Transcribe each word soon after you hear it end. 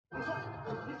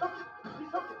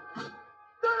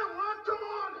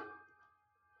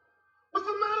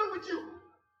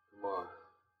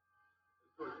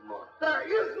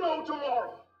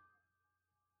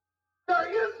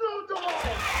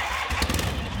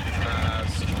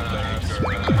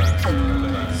The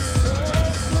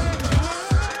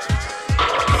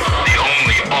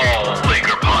only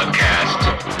all-Laker podcast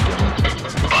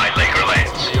by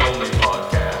Lakerlands. The only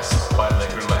podcast by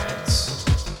Lakerlands.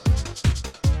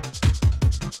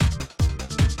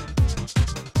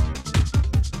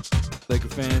 Laker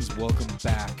fans, welcome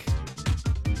back.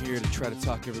 I'm here to try to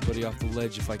talk everybody off the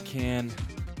ledge if I can.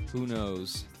 Who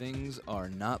knows? Things are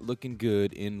not looking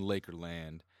good in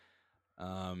Lakerland.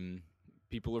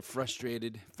 People are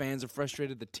frustrated. Fans are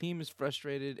frustrated. The team is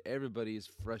frustrated. Everybody is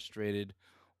frustrated.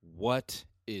 What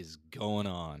is going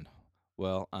on?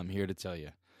 Well, I'm here to tell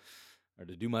you, or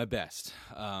to do my best.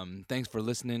 Thanks for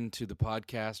listening to the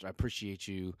podcast. I appreciate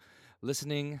you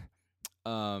listening.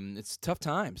 It's tough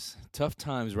times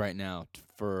right now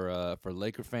for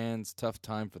Laker fans. Tough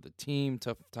time for the team.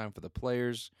 Tough time for the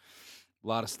players. A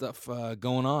lot of stuff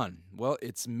going on. Well,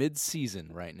 it's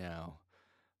mid-season right now,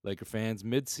 Laker fans.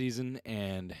 Mid-season,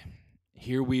 and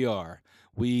here we are.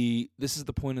 This is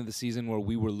the point of the season where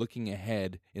we were looking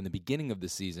ahead. In the beginning of the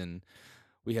season,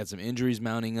 we had some injuries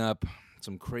mounting up,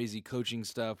 some crazy coaching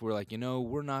stuff. We're like,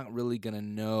 we're not really gonna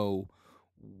know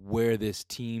where this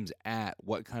team's at,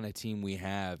 what kind of team we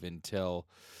have until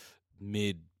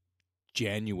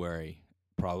mid-January,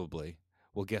 probably.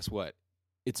 Well, guess what?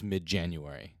 It's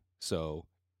mid-January. So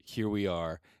here we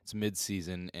are. It's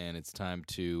mid-season, and it's time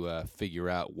to figure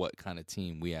out what kind of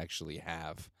team we actually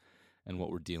have and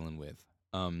what we're dealing with.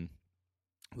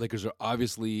 Lakers are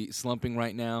obviously slumping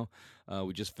right now.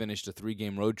 We just finished a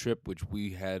 3-game road trip, which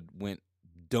we went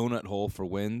donut hole for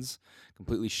wins,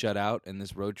 completely shut out in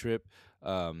this road trip.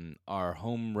 Our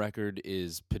home record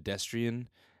is pedestrian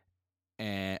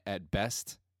at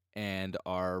best, and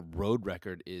our road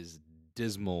record is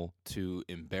dismal to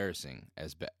embarrassing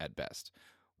at best.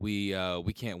 We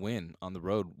can't win on the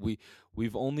road.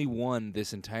 We've only won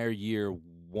this entire year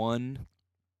one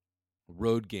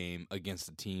road game against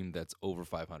a team that's over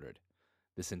 500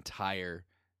 this entire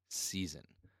season.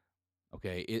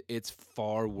 Okay, it's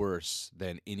far worse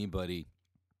than anybody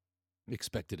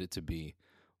expected it to be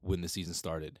when the season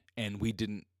started, and we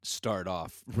didn't start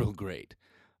off real great.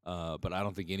 But I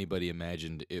don't think anybody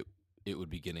imagined it would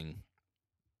be getting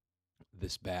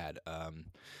this bad.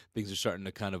 Things are starting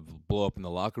to kind of blow up in the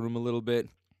locker room a little bit.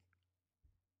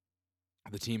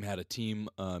 The team had a team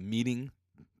meeting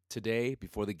today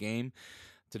before the game.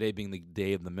 Today being the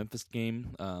day of the Memphis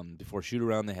game. Before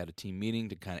shoot-around, they had a team meeting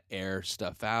to kind of air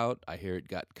stuff out. I hear it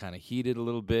got kind of heated a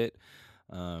little bit.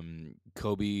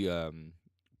 Kobe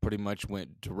pretty much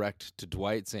went direct to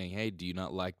Dwight saying, hey, do you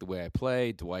not like the way I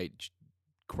play? Dwight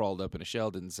crawled up in a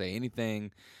shell, didn't say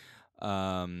anything.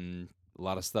 A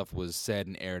lot of stuff was said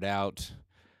and aired out.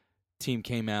 Team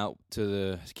came out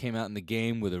in the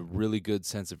game with a really good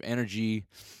sense of energy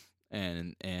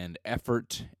and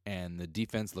effort, and the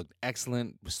defense looked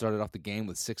excellent. We started off the game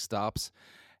with 6 stops,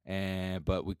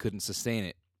 but we couldn't sustain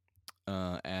it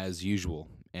as usual,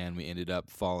 and we ended up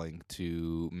falling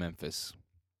to Memphis,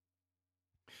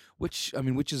 which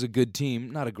is a good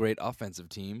team, not a great offensive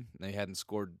team. They hadn't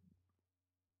scored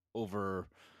over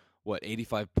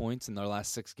 85 points in their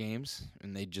last 6 games,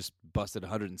 and they just busted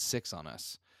 106 on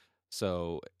us.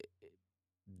 So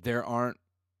there aren't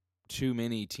too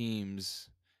many teams,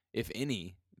 if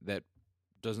any, that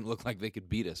doesn't look like they could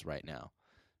beat us right now.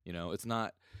 It's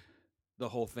not the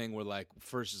whole thing where, like,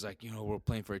 first is like, we're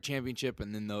playing for a championship,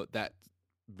 and then that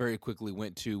very quickly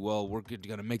went to, well, we're going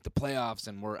to make the playoffs,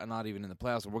 and we're not even in the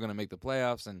playoffs, and we're going to make the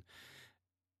playoffs. And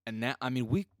now,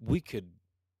 we could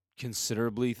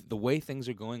considerably, the way things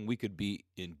are going, we could be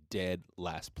in dead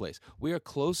last place. We are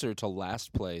closer to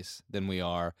last place than we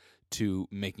are to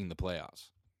making the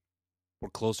playoffs. We're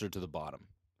closer to the bottom.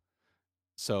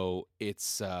 So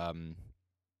it's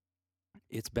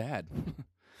bad.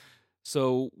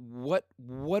 So what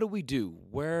do we do?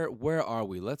 Where are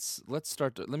we? Let's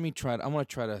start. I want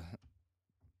to try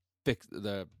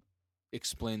to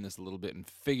explain this a little bit and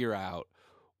figure out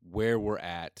where we're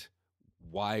at,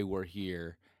 why we're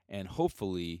here, and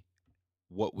hopefully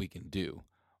what we can do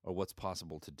or what's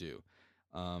possible to do.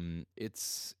 I'm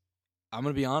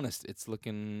gonna be honest. It's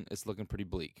looking pretty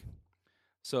bleak.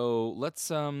 So let's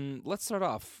start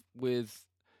off with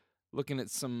looking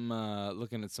at some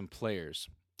players.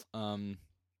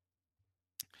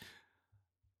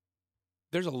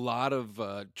 There's a lot of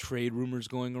trade rumors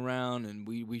going around, and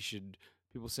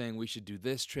people saying we should do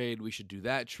this trade, we should do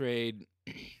that trade,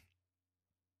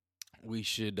 we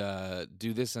should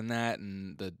do this and that,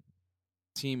 and the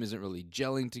team isn't really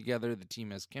gelling together. The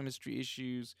team has chemistry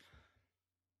issues.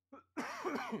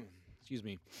 Excuse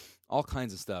me. All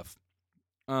kinds of stuff.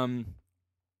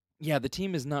 Yeah, the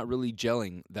team is not really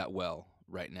gelling that well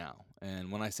right now.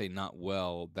 And when I say not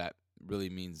well, that really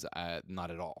means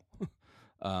not at all.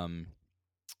 um,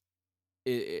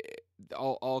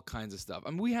 all kinds of stuff.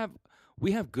 I mean,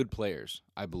 we have good players.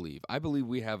 I believe. I believe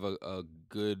we have a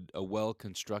well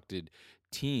constructed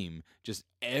team. Just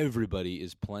everybody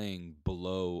is playing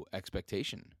below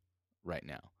expectation right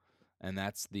now, and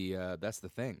that's the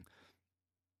thing.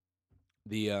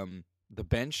 The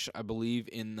bench, I believe,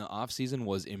 in the offseason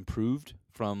was improved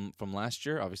from last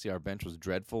year. Obviously, our bench was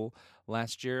dreadful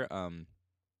last year.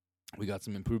 We got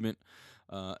some improvement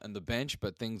on the bench,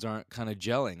 but things aren't kind of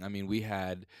gelling. I mean, we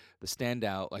had the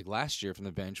standout like last year from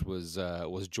the bench was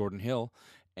Jordan Hill,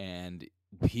 and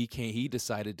he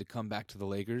decided to come back to the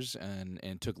Lakers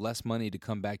and took less money to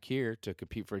come back here to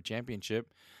compete for a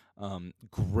championship.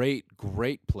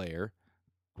 Great player,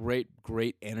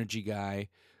 great energy guy.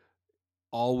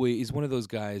 Always, he's one of those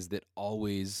guys that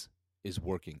always is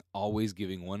working, always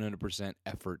giving 100%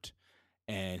 effort,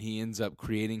 and he ends up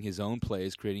creating his own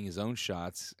plays, creating his own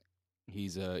shots.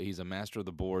 He's a master of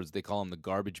the boards. They call him the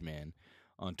garbage man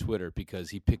on Twitter because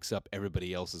he picks up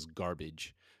everybody else's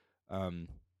garbage.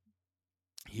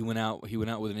 He went out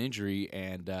with an injury,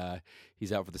 and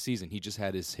he's out for the season. He just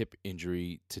had his hip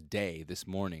injury this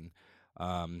morning.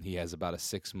 He has about a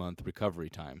 6-month recovery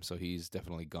time, so he's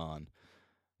definitely gone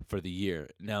for the year.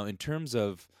 Now, in terms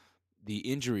of the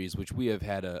injuries, which we have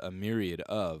had a myriad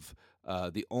of,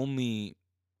 the only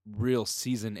real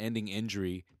season-ending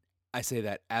injury, I say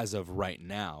that as of right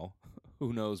now,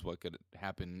 who knows what could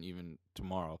happen even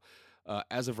tomorrow.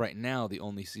 As of right now, the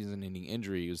only season-ending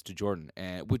injury is to Jordan,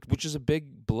 which is a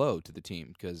big blow to the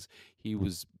team because he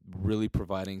was really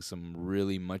providing some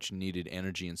really much-needed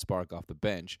energy and spark off the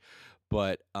bench.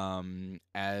 But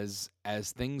as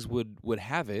things would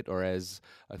have it, or as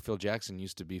Phil Jackson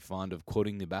used to be fond of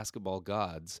quoting the basketball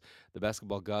gods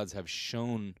have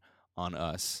shone on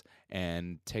us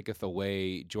and taketh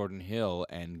away Jordan Hill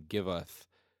and giveth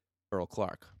Earl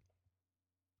Clark.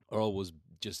 Earl was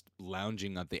just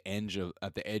lounging at the edge of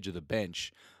the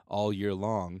bench all year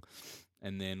long,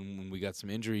 and then when we got some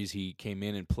injuries, he came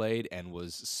in and played and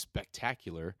was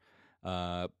spectacular.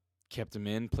 Kept him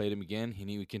in, played him again, and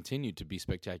he continued to be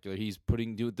spectacular. He's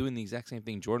doing the exact same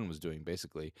thing Jordan was doing,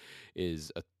 basically,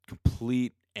 is a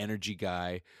complete energy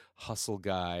guy, hustle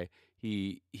guy.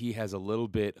 He has a little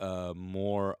bit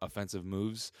more offensive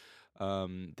moves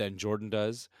than Jordan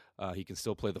does. He can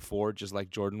still play the 4 just like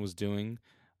Jordan was doing.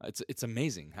 It's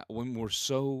amazing when we're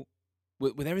so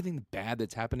with everything bad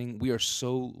that's happening. We are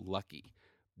so lucky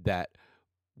that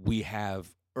we have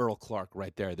Earl Clark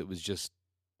right there that was just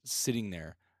sitting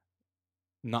there,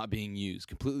 not being used,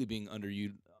 completely being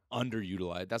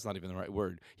underutilized. That's not even the right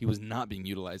word. He was not being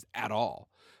utilized at all,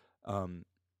 and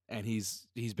he's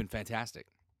been fantastic,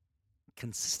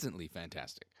 consistently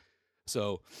fantastic.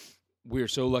 So we're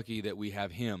so lucky that we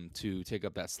have him to take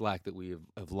up that slack that we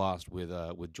have lost with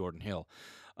Jordan Hill.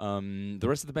 The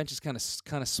rest of the bench is kind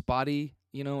of spotty,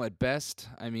 at best.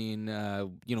 I mean,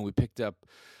 we picked up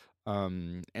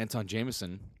Anton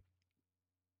Jameson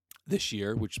this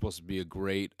year, which is supposed to be a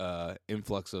great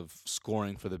influx of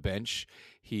scoring for the bench.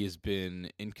 He has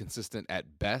been inconsistent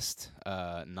at best,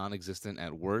 non-existent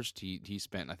at worst. He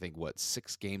spent, I think,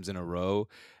 6 games in a row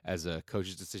as a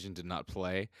coach's decision to not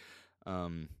play.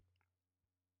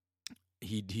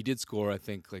 He did score, I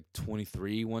think, like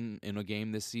 23 in a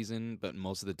game this season, but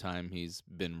most of the time he's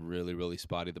been really, really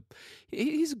spotty.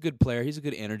 He's a good player. He's a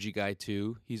good energy guy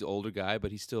too. He's an older guy,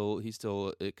 but he still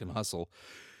can hustle.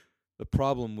 The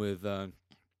problem with Anton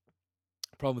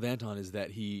is that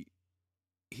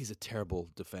he's a terrible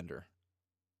defender,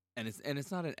 and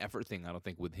it's not an effort thing. I don't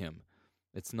think with him.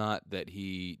 It's not that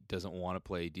he doesn't want to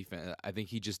play defense. I think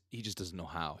he just doesn't know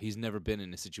how. He's never been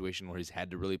in a situation where he's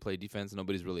had to really play defense.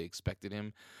 Nobody's really expected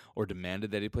him or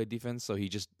demanded that he play defense. So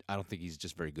I don't think he's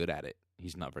just very good at it.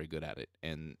 He's not very good at it,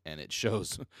 and it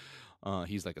shows.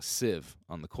 He's like a sieve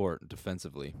on the court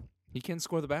defensively. He can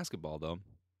score the basketball though.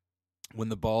 When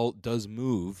the ball does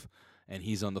move and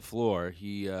he's on the floor,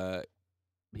 he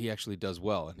actually does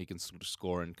well, and he can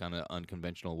score in kind of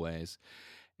unconventional ways.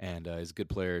 And is a good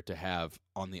player to have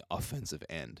on the offensive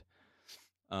end.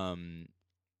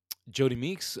 Jody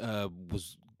Meeks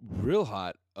was real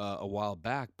hot a while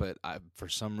back, but for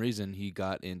some reason he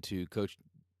got into Coach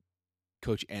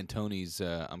Antoni's.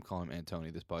 I'm calling him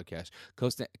Antoni this podcast.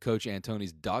 Coach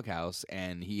Antoni's doghouse,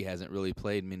 and he hasn't really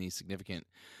played many significant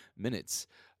minutes.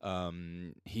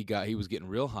 He was getting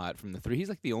real hot from the 3. He's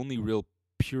like the only real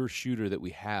pure shooter that we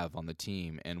have on the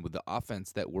team, and with the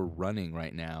offense that we're running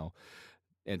right now,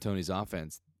 Antoni's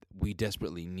offense, we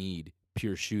desperately need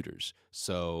pure shooters.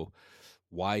 So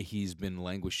why he's been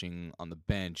languishing on the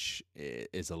bench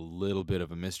is a little bit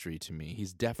of a mystery to me.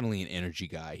 He's definitely an energy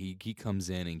guy. He comes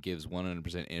in and gives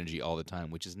 100% energy all the time,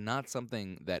 which is not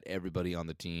something that everybody on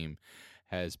the team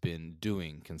has been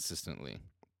doing consistently.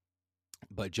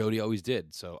 But Jody always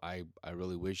did, so I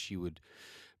really wish he would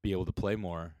be able to play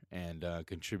more and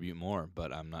contribute more,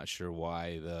 but I'm not sure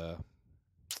why the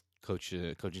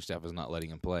coaching staff is not letting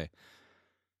him play.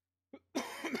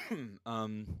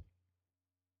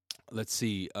 Let's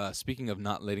see. Speaking of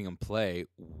not letting him play,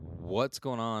 what's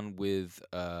going on with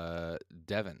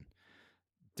Devin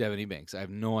Ebanks? I have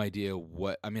no idea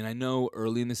what. I mean, I know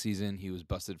early in the season he was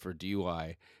busted for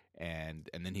DUI, and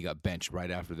then he got benched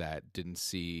right after that. Didn't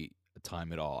see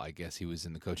time at all. I guess he was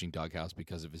in the coaching doghouse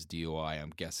because of his DUI.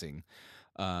 I'm guessing.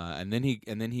 And then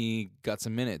he got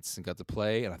some minutes and got to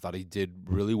play, and I thought he did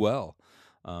really well.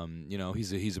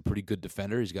 He's a pretty good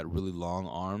defender. He's got really long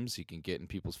arms. He can get in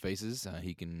people's faces.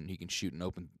 He can shoot an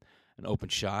open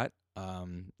shot.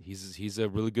 He's a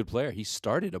really good player. He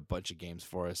started a bunch of games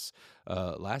for us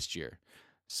last year.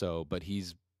 But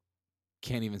he's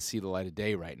can't even see the light of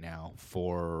day right now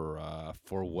for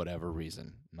whatever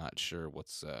reason. Not sure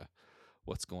what's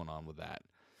going on with that.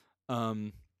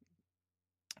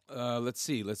 Let's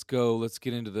see. Let's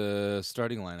get into the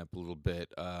starting lineup a little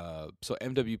bit. So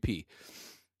MWP.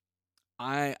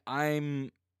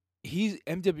 MWP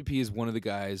is one of the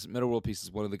guys, Metta World Peace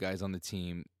is one of the guys on the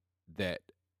team that,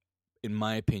 in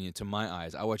my opinion, to my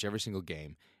eyes, I watch every single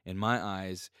game. In my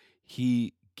eyes,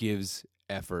 he gives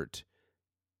effort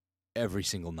every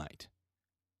single night.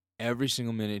 Every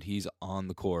single minute he's on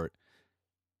the court,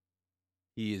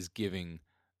 he is giving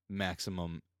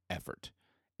maximum effort.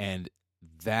 And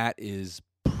that is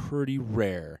pretty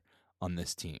rare on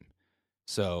this team.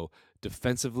 So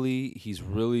defensively, he's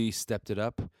really stepped it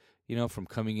up. From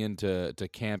coming into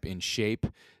camp in shape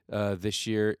this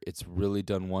year, it's really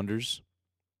done wonders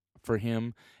for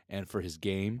him and for his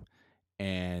game.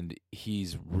 And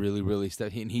he's really, really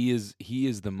stepped. And he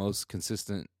is the most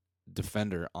consistent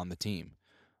defender on the team,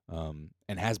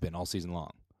 and has been all season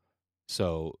long.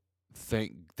 So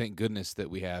thank goodness that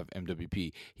we have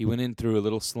MWP. He went in through a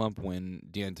little slump when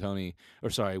Antony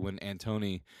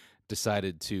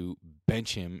decided to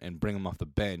bench him and bring him off the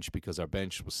bench because our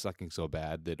bench was sucking so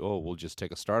bad that we'll just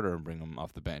take a starter and bring him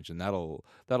off the bench, and that'll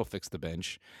fix the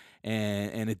bench.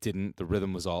 And it didn't. The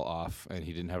rhythm was all off, and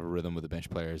he didn't have a rhythm with the bench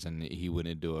players, and he went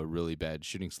into a really bad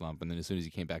shooting slump. And then as soon as he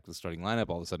came back to the starting lineup,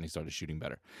 all of a sudden he started shooting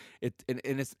better.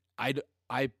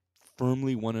 I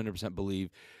firmly 100%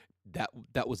 believe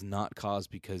that was not caused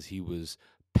because he was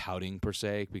pouting per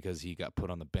se, because he got put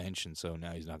on the bench, and so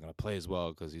now he's not going to play as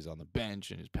well because he's on the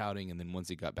bench and he's pouting. And then once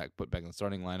he got put back in the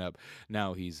starting lineup,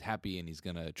 now he's happy and he's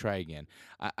going to try again.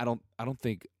 I don't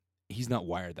think he's not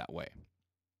wired that way.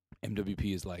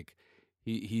 MWP is like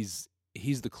he's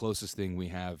the closest thing we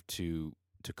have to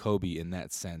Kobe in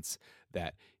that sense,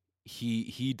 that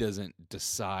he doesn't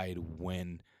decide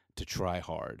when to try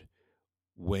hard,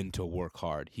 when to work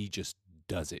hard. He just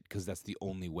does it because that's the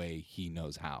only way he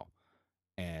knows how.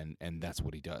 And that's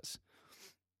what he does.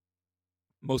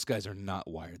 Most guys are not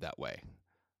wired that way,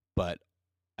 but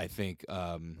I think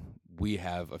we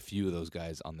have a few of those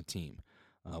guys on the team,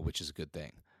 which is a good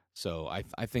thing. So I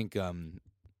think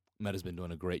Metta's been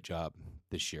doing a great job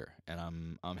this year,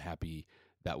 and I'm happy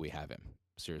that we have him.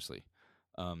 Seriously.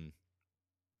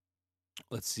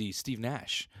 Let's see, Steve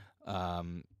Nash.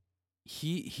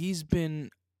 He's been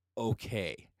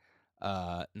okay,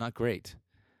 not great.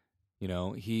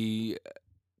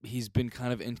 He's been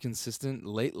kind of inconsistent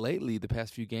lately. The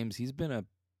past few games, he's been a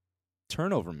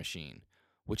turnover machine,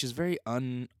 which is very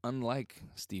unlike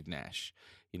Steve Nash.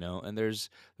 And there's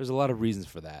a lot of reasons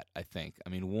for that. I think. I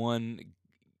mean, one,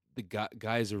 the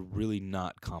guys are really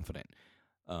not confident.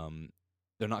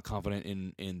 They're not confident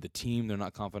in the team. They're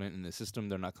not confident in the system.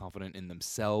 They're not confident in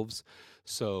themselves.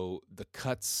 So the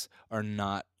cuts are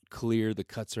not clear. The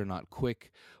cuts are not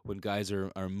quick when guys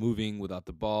are moving without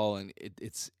the ball, and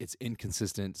it's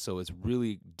inconsistent. So it's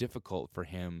really difficult for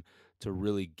him to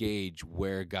really gauge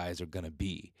where guys are going to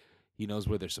be. He knows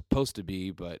where they're supposed to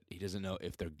be, but he doesn't know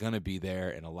if they're going to be there.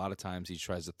 And a lot of times he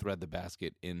tries to thread the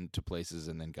basket into places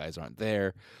and then guys aren't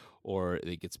there, or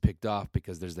it gets picked off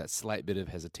because there's that slight bit of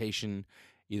hesitation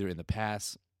either in the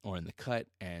pass or in the cut,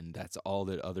 and that's all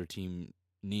that other team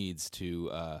needs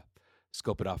to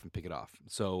scope it off and pick it off.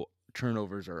 So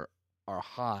turnovers are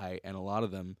high, and a lot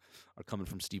of them are coming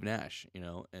from Steve Nash,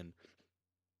 and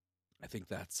I think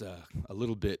that's a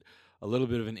little bit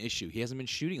of an issue. He hasn't been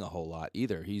shooting a whole lot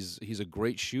either. He's a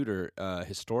great shooter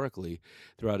historically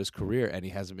throughout his career, and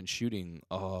he hasn't been shooting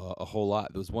a whole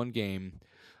lot. There was one game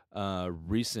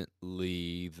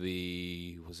recently,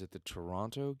 was it the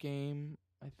Toronto game?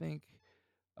 I think,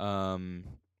 um,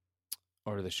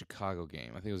 or the Chicago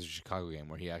game. I think it was the Chicago game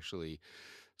where he actually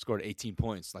scored 18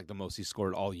 points, like the most he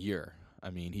scored all year. I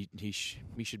mean, he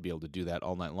should be able to do that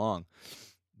all night long,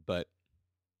 but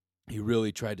he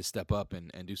really tried to step up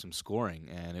and do some scoring,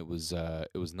 and it was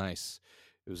nice.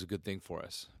 It was a good thing for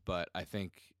us. But I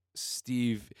think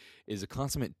Steve is a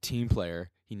consummate team player.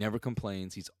 He never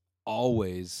complains. He's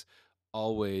always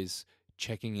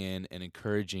checking in and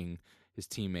encouraging his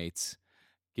teammates,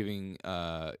 giving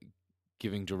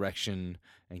direction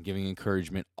and giving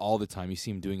encouragement all the time. You see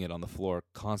him doing it on the floor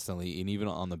constantly, and even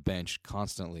on the bench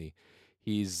constantly.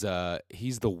 He's the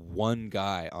one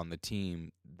guy on the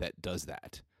team that does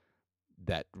that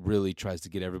really tries to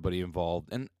get everybody involved.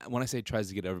 And when I say tries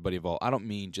to get everybody involved, I don't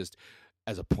mean just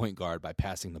as a point guard by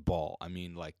passing the ball. I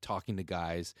mean like talking to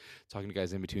guys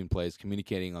in between plays,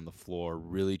 communicating on the floor,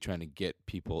 really trying to get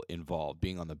people involved,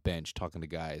 being on the bench, talking to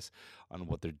guys on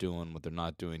what they're doing, what they're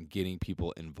not doing, getting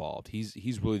people involved.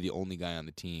 He's really the only guy on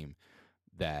the team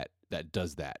that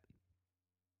does that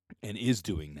and is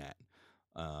doing that.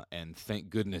 And thank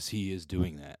goodness he is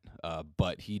doing that.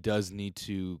 But he does need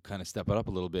to kind of step it up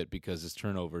a little bit because his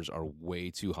turnovers are way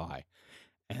too high.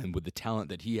 And with the talent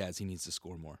that he has, he needs to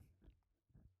score more,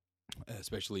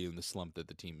 especially in the slump that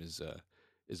the team is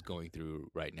going through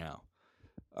right now.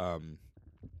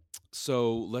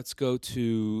 So let's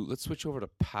switch over to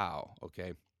Pau.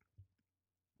 Okay,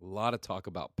 a lot of talk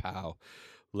about Pau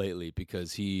lately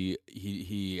because he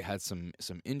had some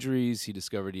injuries. He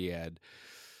discovered he had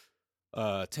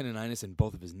tendonitis in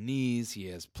both of his knees. He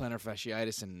has plantar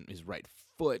fasciitis in his right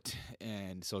foot,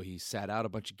 and so he sat out a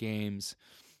bunch of games.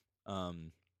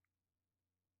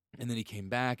 And then he came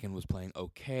back and was playing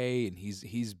okay, and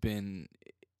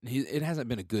it hasn't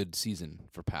been a good season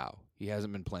for Pau. He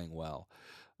hasn't been playing well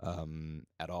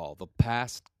at all. The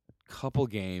past 3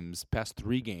 games,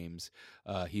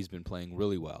 he's been playing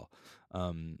really well.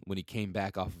 When he came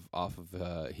back off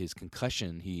of his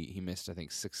concussion, he missed I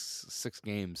think six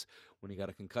games when he got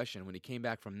a concussion. When he came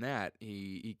back from that,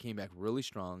 he came back really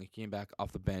strong. He came back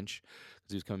off the bench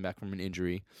because he was coming back from an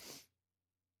injury.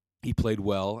 He played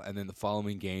well, and then the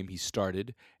following game he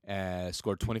started,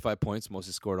 scored 25 points, most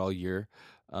he scored all year,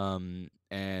 and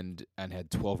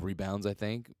had 12 rebounds, I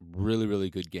think. Really,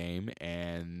 really good game.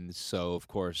 And so, of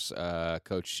course,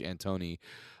 Coach Antoni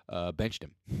benched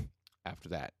him after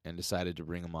that and decided to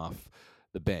bring him off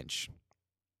the bench.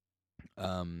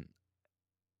 And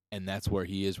that's where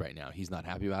he is right now. He's not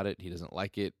happy about it. He doesn't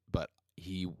like it, but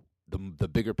the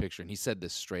bigger picture, and he said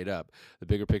this straight up, the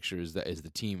bigger picture is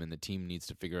the team, and the team needs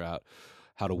to figure out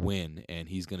how to win, and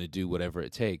he's going to do whatever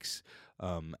it takes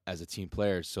as a team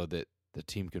player so that the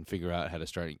team can figure out how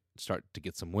to start to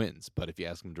get some wins. But if you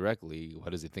ask him directly,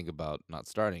 what does he think about not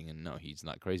starting? And no, he's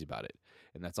not crazy about it,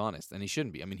 and that's honest. And he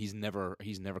shouldn't be. I mean, he's never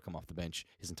come off the bench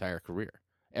his entire career,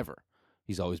 ever.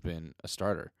 He's always been a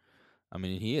starter. I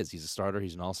mean, he's a starter.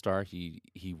 He's an all-star. He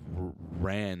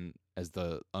ran as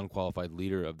the unqualified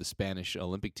leader of the Spanish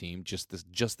Olympic team just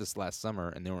this last summer,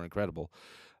 and they were incredible.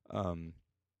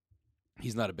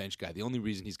 He's not a bench guy. The only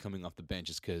reason he's coming off the bench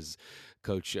is because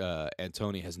Coach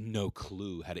Antoni has no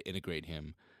clue how to integrate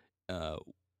him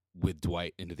with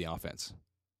Dwight into the offense.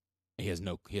 He has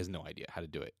no idea how to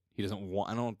do it. He doesn't want.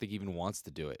 I don't think he even wants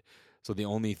to do it. So the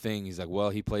only thing he's like, well,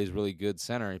 he plays really good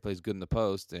center. He plays good in the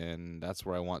post, and that's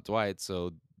where I want Dwight.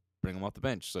 So bring him off the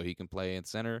bench so he can play in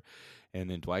center, and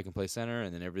then Dwight can play center,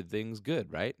 and then everything's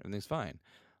good, right? Everything's fine.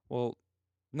 Well,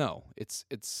 no, it's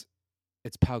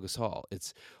Pau Gasol.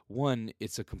 It's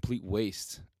a complete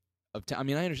waste of time. I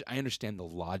mean, I understand the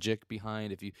logic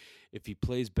behind if he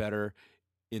plays better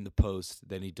in the post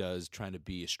than he does trying to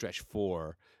be a stretch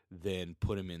 4, then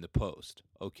put him in the post.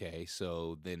 Okay,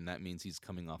 so then that means he's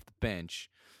coming off the bench,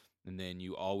 and then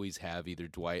you always have either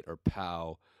Dwight or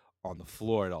Pau on the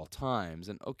floor at all times.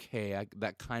 And okay,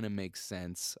 that kind of makes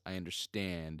sense. I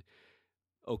understand.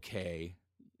 Okay,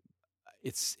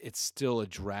 it's still a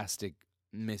drastic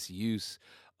misuse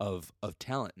of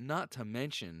talent, not to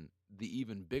mention the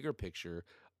even bigger picture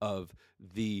of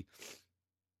the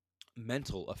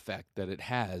mental effect that it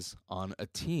has on a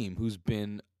team who's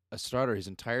been a starter his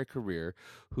entire career,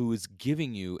 who is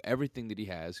giving you everything that he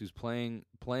has, who's playing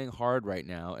hard right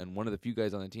now, and one of the few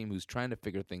guys on the team who's trying to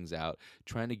figure things out,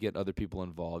 trying to get other people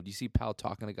involved. You see Pau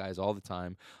talking to guys all the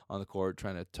time on the court,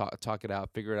 trying to talk it out,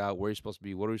 figure it out, where you're supposed to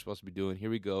be, what are we supposed to be doing, here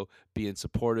we go, being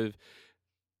supportive.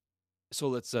 So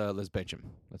let's bench him.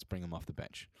 Let's bring him off the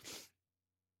bench.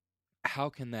 How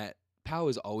can that? Pau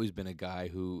has always been a guy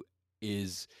who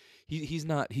is he's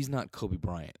not Kobe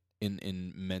Bryant.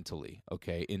 in mentally,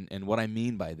 okay? And what I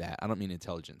mean by that, I don't mean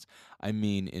intelligence. I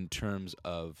mean in terms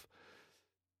of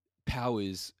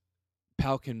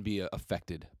Pau can be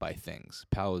affected by things.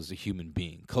 Pau is a human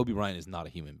being. Kobe Bryant is not a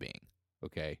human being,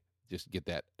 okay? Just get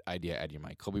that idea out of your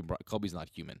mind. Kobe's not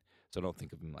human, so don't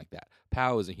think of him like that.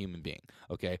 Pau is a human being,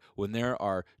 okay? When there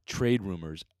are trade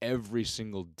rumors every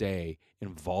single day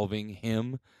involving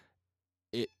him,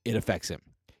 it affects him.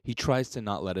 He tries to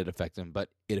not let it affect him, but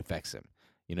it affects him.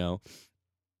 You know,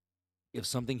 if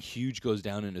something huge goes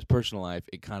down in his personal life,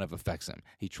 it kind of affects him.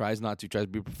 He tries not to, tries to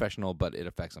be professional, but it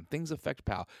affects him. Things affect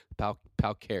Pau.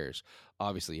 Pau cares,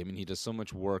 obviously. I mean, he does so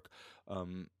much work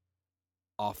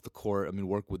off the court. I mean,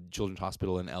 work with Children's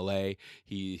Hospital in L.A.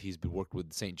 He's been worked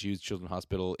with St. Jude's Children's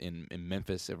Hospital in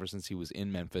Memphis ever since he was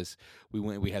in Memphis.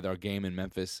 We had our game in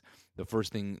Memphis. The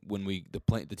first thing when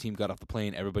the team got off the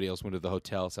plane, everybody else went to the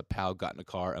hotel. Except Pau got in a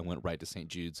car and went right to St.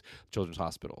 Jude's Children's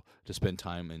Hospital to spend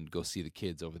time and go see the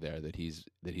kids over there that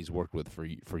he's worked with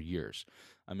for years.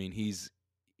 I mean, he's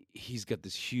got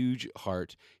this huge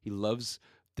heart. He loves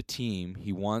the team.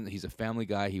 He's a family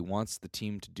guy. He wants the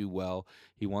team to do well.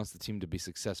 He wants the team to be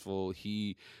successful.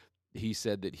 He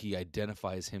said that he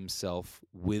identifies himself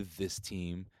with this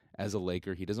team as a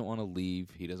Laker. He doesn't want to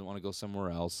leave. He doesn't want to go somewhere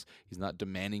else. He's not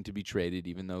demanding to be traded,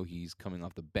 even though he's coming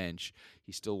off the bench.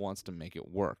 He still wants to make it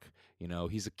work. You know,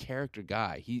 he's a character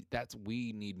guy.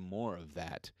 We need more of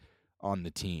that on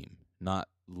the team, not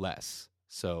less.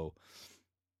 So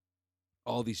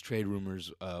all these trade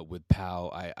rumors with Pau,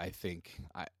 I think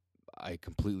I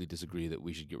completely disagree that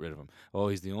we should get rid of him. Oh,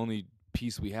 he's the only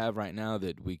piece we have right now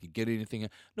that we could get anything.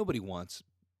 Nobody wants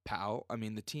Pau. I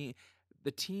mean, the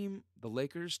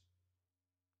Lakers,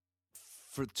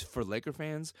 for Laker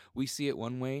fans, we see it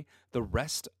one way. The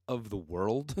rest of the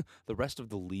world, the rest of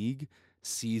the league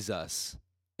sees us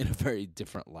in a very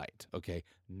different light, okay?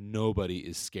 Nobody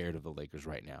is scared of the Lakers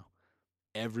right now.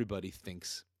 Everybody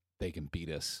thinks they can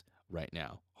beat us right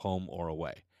now, home or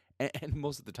away. And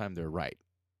most of the time they're right,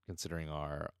 considering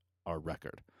our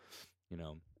record. You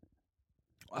know,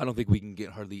 I don't think we can get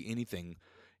hardly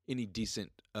any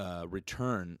decent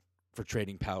return for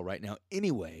trading Pau right now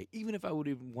anyway, even if I would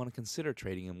even want to consider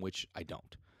trading him, which I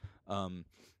don't.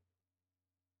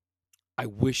 I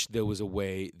wish there was a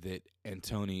way that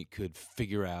Antony could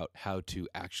figure out how to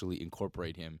actually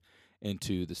incorporate him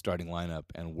into the starting lineup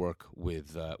and work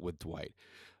with Dwight.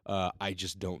 I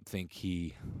just don't think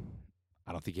he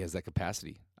has that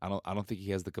capacity. I don't think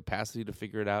he has the capacity to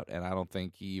figure it out, and I don't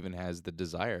think he even has the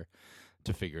desire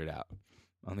to figure it out.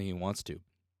 I don't think he wants to.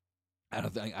 I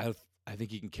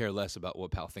think he can care less about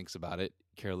what Pau thinks about it,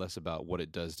 care less about what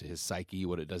it does to his psyche,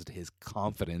 what it does to his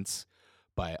confidence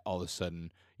by all of a sudden,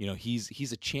 you know,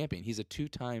 he's a champion. He's a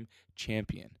 2-time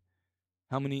champion.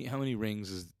 How many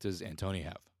rings does Antony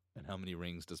have? And how many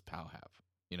rings does Pau have?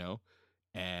 You know?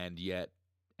 And yet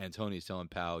Antony's telling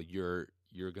Pau, you're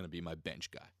going to be my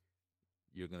bench guy.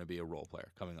 You're going to be a role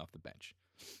player coming off the bench.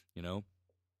 You know?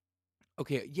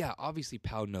 Okay, yeah, obviously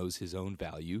Pau knows his own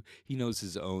value. He knows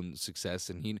his own success,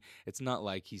 and it's not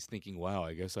like he's thinking, wow,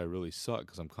 I guess I really suck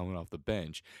because I'm coming off the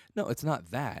bench. No, it's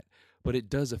not that, but it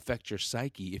does affect your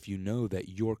psyche if you know that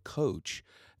your coach,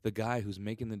 the guy who's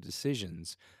making the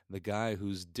decisions, the guy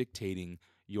who's dictating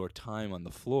your time on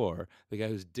the floor, the guy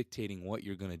who's dictating what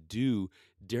you're going to do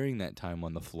during that time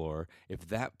on the floor, if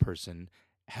that person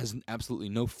has absolutely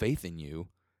no faith in you,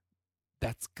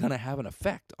 that's going to have an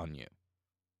effect on you.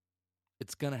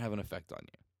 It's going to have an effect on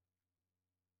you.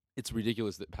 It's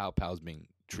ridiculous that Pau's being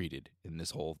treated in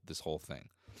this whole thing.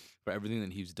 For everything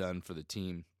that he's done for the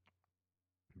team,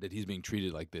 that he's being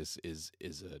treated like this is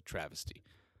a travesty,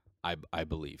 I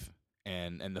believe.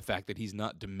 And the fact that he's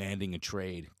not demanding a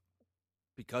trade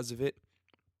because of it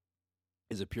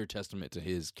is a pure testament to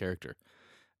his character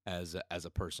as a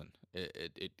person.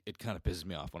 It kind of pisses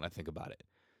me off when I think about it.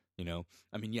 You know,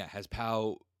 I mean, yeah, has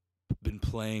Pau been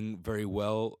playing very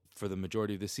well for the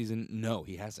majority of this season? No,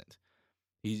 he hasn't.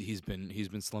 He's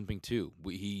been slumping too.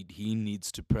 He needs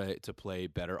to play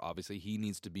better. Obviously, he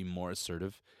needs to be more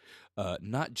assertive,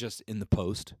 not just in the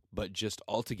post, but just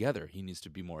altogether. He needs to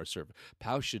be more assertive.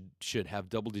 Pau should have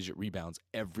double-digit rebounds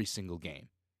every single game.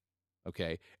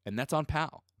 Okay, and that's on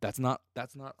Pau. That's not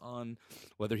on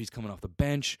whether he's coming off the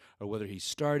bench or whether he's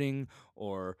starting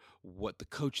or what the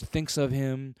coach thinks of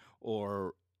him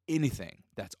or anything.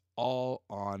 That's all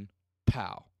on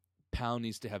Pau. Pau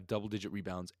needs to have double-digit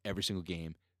rebounds every single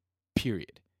game,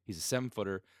 period. He's a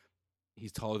 7-footer.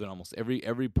 He's taller than almost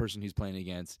every person he's playing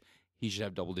against. He should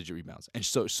have double-digit rebounds. And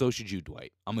so should you,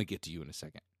 Dwight. I'm going to get to you in a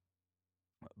second.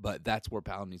 But that's where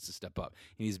Powell needs to step up.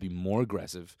 He needs to be more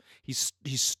aggressive. He's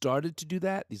started to do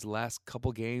that these last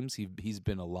couple games. He's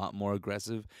been a lot more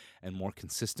aggressive and more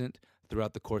consistent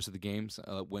throughout the course of the games.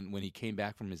 When he came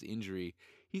back from his injury,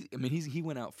 he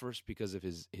went out first because of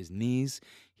his knees.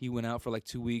 He went out for like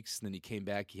 2 weeks. Then he came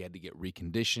back. He had to get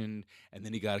reconditioned, and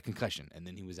then he got a concussion, and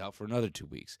then he was out for another 2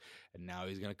 weeks. And now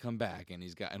he's gonna come back, and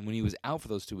when he was out for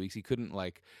those 2 weeks, he couldn't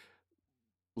like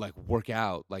work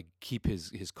out, like keep his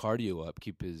cardio up,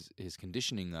 keep his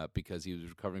conditioning up because he was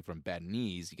recovering from bad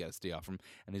knees. You got to stay off from,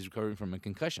 and he's recovering from a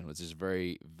concussion, which is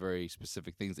very, very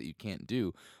specific things that you can't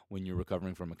do when you're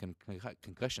recovering from a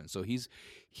concussion. So he's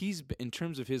in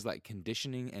terms of his like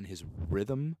conditioning and his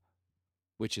rhythm,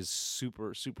 which is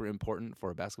super, super important for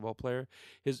a basketball player.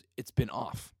 It's been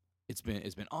off. It's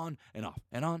been on and off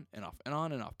and on and off and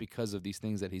on and off because of these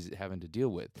things that he's having to deal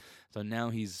with. So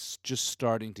now he's just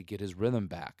starting to get his rhythm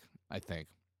back, I think.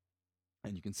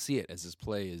 And you can see it as his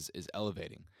play is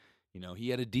elevating. You know, he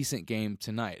had a decent game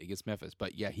tonight against Memphis,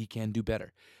 but yeah, he can do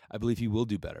better. I believe he will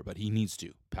do better, but he needs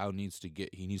to. Powell needs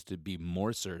to be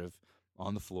more assertive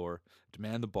on the floor,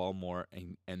 demand the ball more,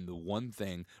 and the one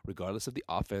thing, regardless of the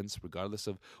offense, regardless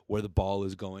of where the ball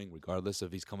is going, regardless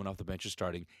of he's coming off the bench or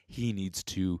starting, he needs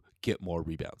to get more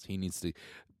rebounds. He needs to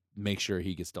make sure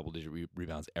he gets double-digit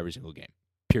rebounds every single game.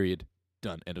 Period.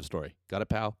 Done. End of story. Got it,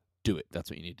 pal? Do it.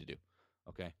 That's what you need to do.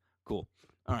 Okay? Cool.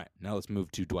 All right. Now let's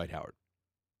move to Dwight Howard.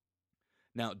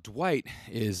 Now, Dwight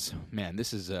is, man,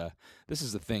 this is the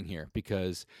thing here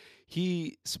because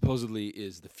he supposedly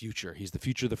is the future. He's the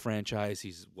future of the franchise.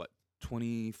 He's,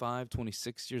 25,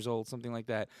 26 years old, something like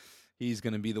that. He's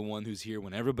going to be the one who's here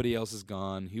when everybody else is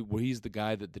gone. He's the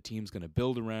guy that the team's going to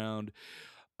build around,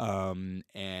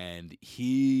 and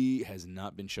he has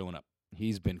not been showing up.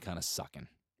 He's been kind of sucking,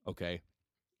 okay?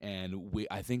 And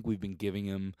I think we've been giving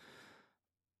him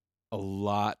a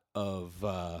lot of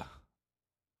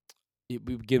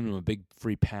we've given him a big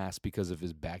free pass because of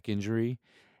his back injury,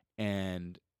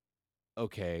 and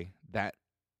okay, that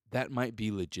might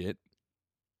be legit.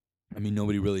 I mean,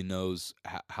 nobody really knows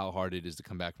how hard it is to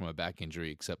come back from a back injury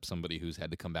except somebody who's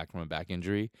had to come back from a back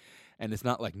injury, and it's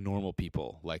not like normal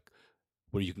people, like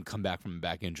where you can come back from a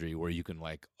back injury where you can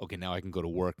like, okay, now I can go to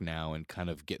work now and kind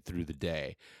of get through the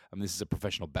day. I mean, this is a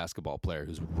professional basketball player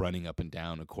who's running up and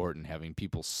down a court and having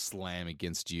people slam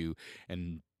against you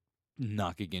and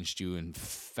knock against you and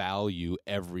foul you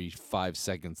every 5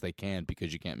 seconds they can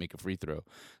because you can't make a free throw.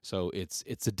 So it's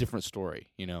a different story,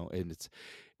 you know, and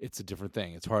it's a different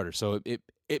thing. It's harder. So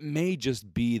it may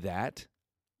just be that,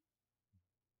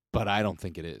 but I don't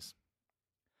think it is.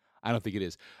 I don't think it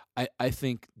is. I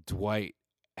think Dwight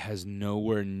has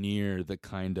nowhere near the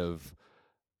kind of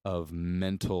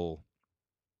mental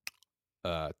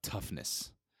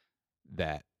toughness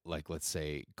that, like, let's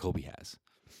say Kobe has,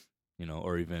 you know,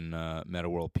 or even Metta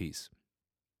World Peace.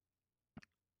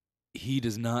 He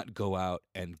does not go out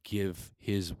and give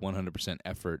his 100%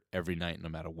 effort every night, no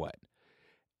matter what,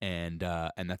 and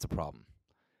that's a problem.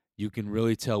 You can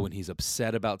really tell when he's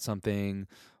upset about something,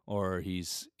 or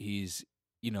he's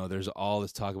you know, there's all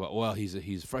this talk about, well,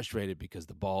 he's frustrated because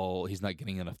he's not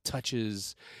getting enough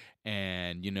touches,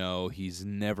 and you know, he's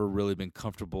never really been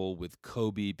comfortable with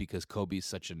Kobe because Kobe's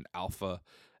such an alpha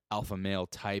male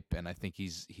type, and I think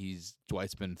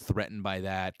Dwight's been threatened by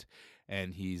that,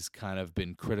 and he's kind of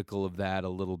been critical of that a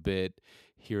little bit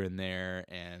here and there,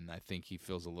 and I think he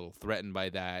feels a little threatened by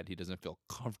that. He doesn't feel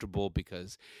comfortable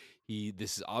because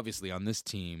this is obviously on this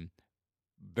team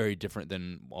very different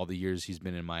than all the years he's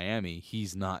been in Miami.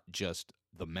 He's not just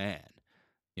the man,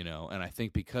 you know, and I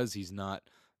think because he's not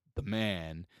the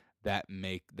man, that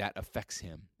affects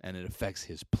him, and it affects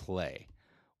his play.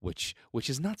 Which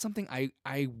is not something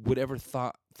I would ever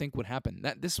think would happen.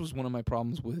 This was one of my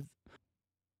problems with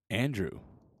Andrew.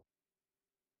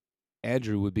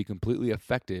 Andrew would be completely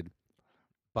affected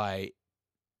by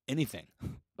anything,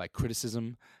 by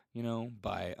criticism, you know,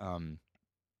 by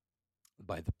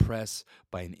the press,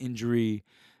 by an injury.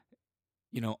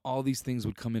 You know, all these things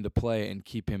would come into play and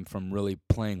keep him from really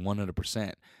playing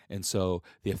 100%. And so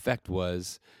the effect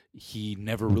was he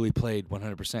never really played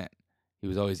 100%. He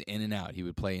was always in and out. He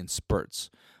would play in spurts,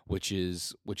 which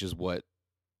is what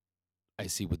I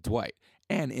see with Dwight.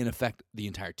 And in effect, the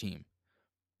entire team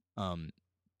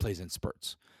plays in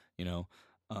spurts. You know,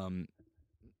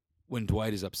 when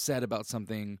Dwight is upset about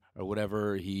something or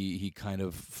whatever, he kind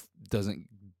of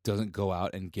doesn't go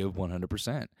out and give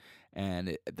 100%.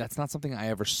 And that's not something I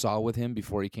ever saw with him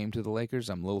before he came to the Lakers.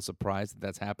 I'm a little surprised that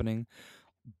that's happening,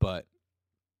 but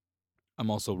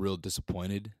I'm also real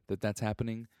disappointed that that's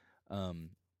happening.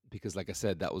 Because, like I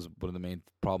said, that was one of the main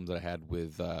problems that I had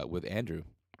with Andrew.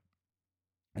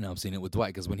 And I'm seeing it with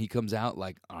Dwight, because when he comes out,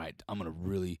 like, all right, I'm going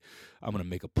to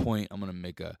make a point. I'm going to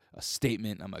make a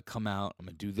statement. I'm going to come out. I'm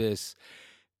going to do this.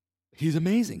 He's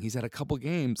amazing. He's had a couple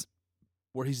games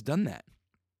where he's done that.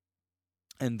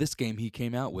 And this game, he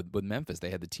came out with Memphis.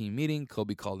 They had the team meeting.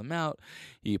 Kobe called him out.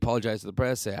 He apologized to the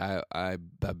press, say,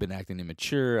 I've been acting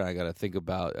immature. I got to think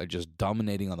about just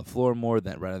dominating on the floor more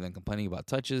rather than complaining about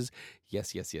touches.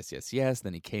 Yes, yes, yes, yes, yes.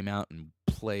 Then he came out and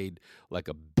played like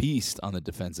a beast on the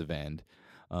defensive end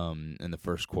in the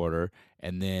first quarter.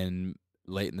 And then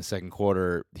late in the second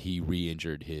quarter, he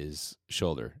re-injured his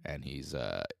shoulder, and he was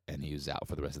out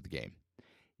for the rest of the game.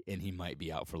 And he might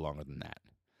be out for longer than that.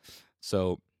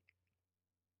 So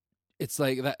it's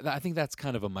like that. I think that's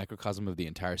kind of a microcosm of the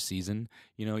entire season.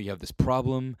 You know, you have this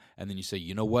problem, and then you say,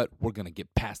 you know what, we're gonna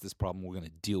get past this problem. We're gonna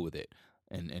deal with it.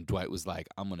 And Dwight was like,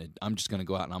 I'm just gonna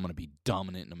go out and I'm gonna be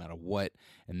dominant no matter what.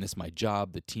 And this is my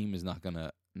job. The team is not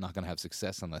gonna have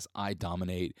success unless I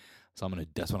dominate. So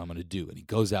that's what I'm gonna do. And he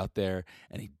goes out there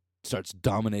and he starts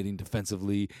dominating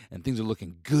defensively, and things are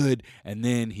looking good. And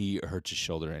then he hurts his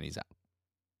shoulder and he's out.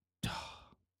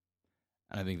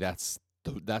 And I think that's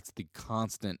the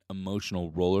constant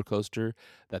emotional roller coaster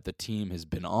that the team has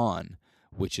been on,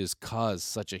 which has caused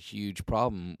such a huge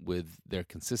problem with their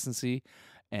consistency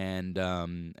and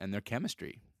their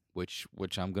chemistry, which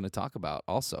I'm going to talk about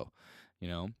also, you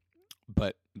know.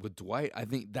 But with Dwight, I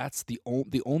think that's the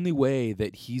only way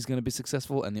that he's going to be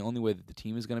successful, and the only way that the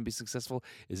team is going to be successful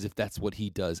is if that's what he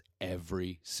does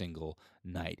every single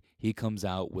night. He comes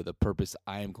out with a purpose.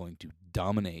 I am going to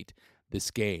dominate this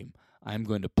game. I'm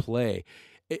going to play.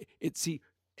 See,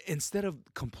 instead of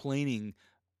complaining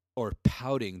or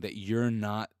pouting that you're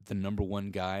not the number one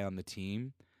guy on the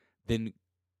team, then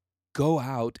go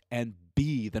out and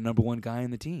be the number one guy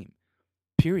on the team.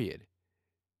 Period.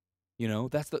 You know,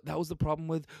 that was the problem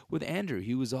with Andrew.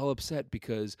 He was all upset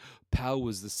because Pau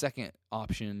was the second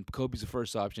option, Kobe's the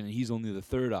first option, and he's only the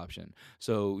third option.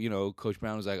 So, you know, Coach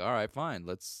Brown was like, "All right, fine,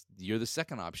 you're the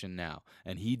second option now."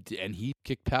 And he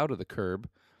kicked Pau to the curb.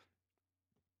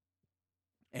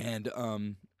 And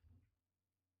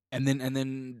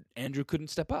then Andrew couldn't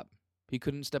step up. He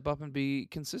couldn't step up and be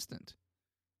consistent.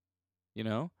 You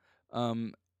know?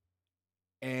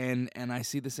 And I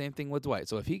see the same thing with Dwight.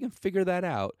 So if he can figure that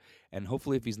out, and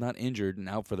hopefully if he's not injured and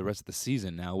out for the rest of the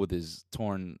season now with his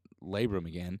torn labrum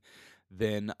again,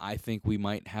 then I think we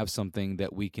might have something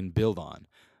that we can build on.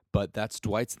 But that's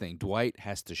Dwight's thing. Dwight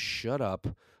has to shut up,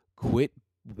 quit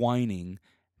whining,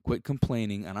 quit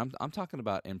complaining, and I'm talking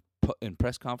about in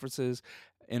press conferences,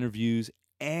 interviews,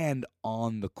 and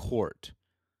on the court.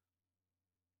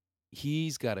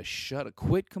 He's got to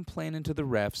quit complaining to the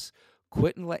refs,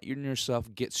 quit and letting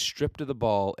yourself get stripped of the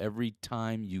ball every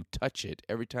time you touch it,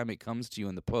 every time it comes to you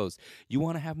in the post. You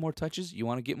want to have more touches? You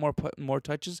want to get more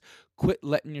touches? Quit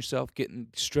letting yourself get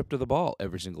stripped of the ball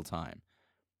every single time.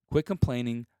 Quit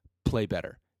complaining, play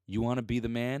better. You want to be the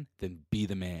man? Then be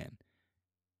the man.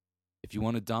 If you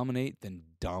want to dominate, then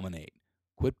dominate.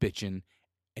 Quit bitching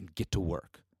and get to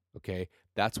work, okay?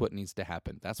 That's what needs to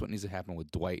happen. That's what needs to happen with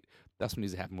Dwight. That's what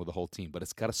needs to happen with the whole team. But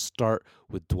it's got to start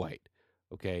with Dwight,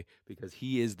 okay? Because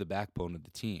he is the backbone of the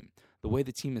team. The way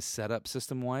the team is set up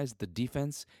system-wise, the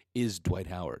defense is Dwight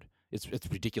Howard. It's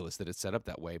ridiculous that it's set up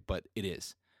that way, but it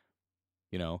is,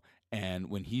 you know?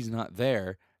 And when he's not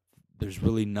there, there's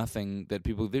really nothing that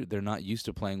people do. They're not used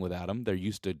to playing without him. They're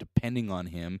used to depending on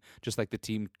him, just like the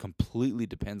team completely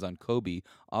depends on Kobe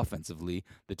offensively.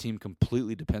 The team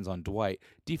completely depends on Dwight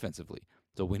defensively.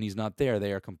 So when he's not there,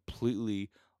 they are completely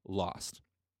lost.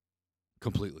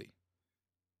 Completely.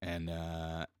 And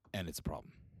it's a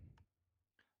problem.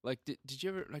 Like, did you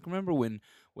ever remember when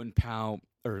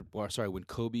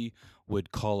Kobe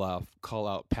would call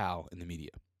out Pau in the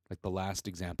media? Like the last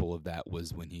example of that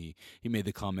was when he made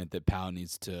the comment that Pau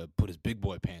needs to put his big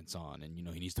boy pants on, and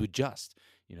he needs to adjust.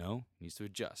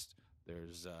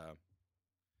 There's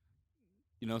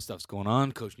stuff's going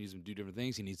on. Coach needs him to do different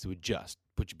things. He needs to adjust.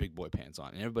 Put your big boy pants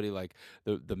on. And everybody, like,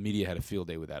 the media had a field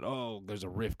day with that. Oh, there's a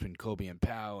rift between Kobe and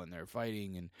Pau, and they're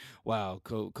fighting. And wow,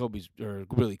 Kobe's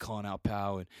really calling out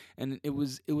Pau, and it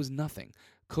was nothing.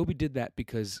 Kobe did that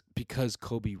because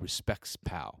Kobe respects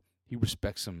Pau. He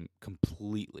respects him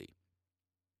completely.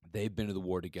 They've been to the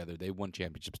war together. They've won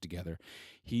championships together.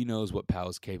 He knows what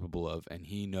Pau's capable of, and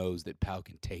he knows that Pau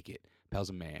can take it. Pau's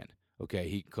a man.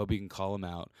 Okay, Kobe can call him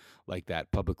out like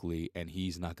that publicly, and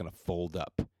he's not going to fold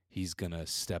up. He's going to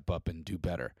step up and do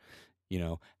better.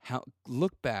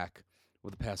 Look back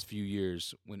over the past few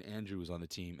years when Andrew was on the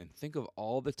team, and think of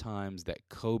all the times that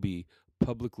Kobe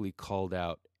publicly called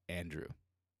out Andrew.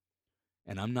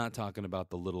 And I'm not talking about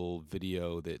the little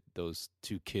video that those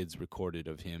two kids recorded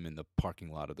of him in the parking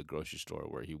lot of the grocery store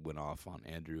where he went off on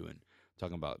Andrew and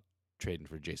talking about trading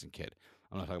for Jason Kidd.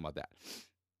 I'm not talking about that.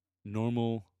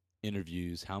 Normal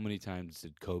interviews, how many times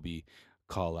did Kobe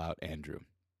call out Andrew?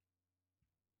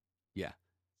 Yeah,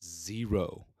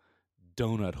 0.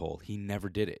 Donut hole. He never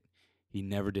did it. He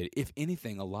never did. If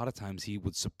anything, a lot of times he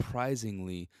would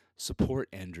surprisingly support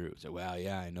Andrew. Say, well,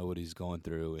 yeah, I know what he's going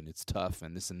through, and it's tough,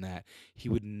 and this and that. He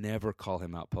would never call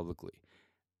him out publicly.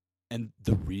 And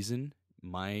the reason,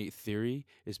 my theory,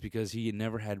 is because he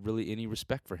never had really any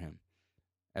respect for him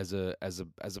as a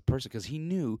person. Because he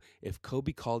knew if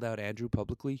Kobe called out Andrew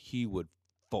publicly, he would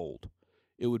fold.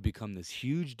 It would become this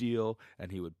huge deal, and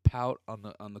he would pout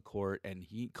on the court. And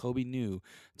Kobe knew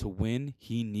to win,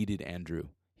 he needed Andrew.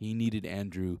 He needed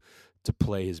Andrew to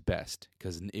play his best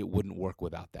because it wouldn't work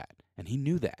without that. And he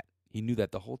knew that. He knew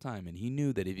that the whole time. And he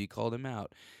knew that if he called him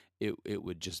out, it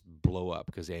would just blow up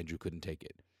because Andrew couldn't take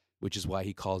it, which is why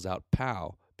he calls out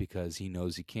Pau, because he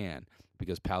knows he can,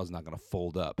 because Pau's not going to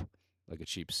fold up like a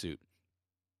cheap suit.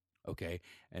 Okay?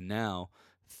 And now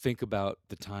think about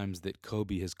the times that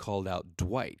Kobe has called out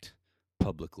Dwight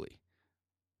publicly,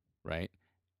 right?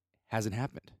 Hasn't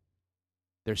happened.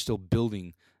 They're still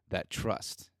building that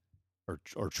trust,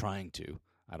 or trying to.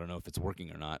 I don't know if it's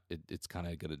working or not. It's kind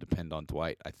of going to depend on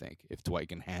Dwight, I think. If Dwight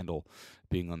can handle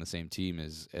being on the same team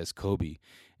as Kobe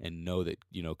and know that,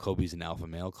 Kobe's an alpha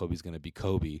male, Kobe's going to be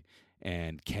Kobe,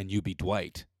 and can you be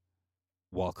Dwight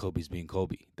while Kobe's being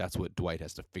Kobe? That's what Dwight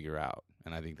has to figure out.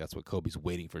 And I think that's what Kobe's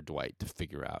waiting for Dwight to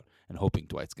figure out and hoping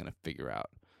Dwight's going to figure out.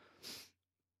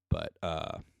 But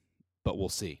we'll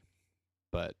see.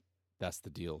 But that's the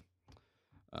deal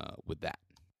with that.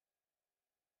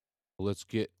 Let's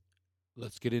get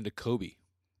into Kobe,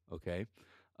 okay?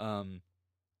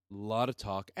 Lot of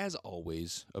talk, as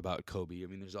always, about Kobe. I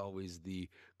mean, there's always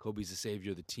Kobe's the savior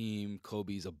of the team.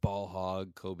 Kobe's a ball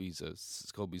hog. Kobe's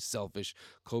selfish.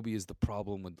 Kobe is the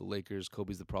problem with the Lakers.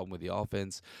 Kobe's the problem with the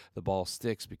offense. The ball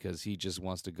sticks because he just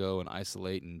wants to go and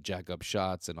isolate and jack up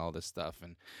shots and all this stuff.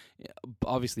 And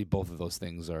obviously, both of those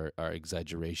things are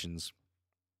exaggerations.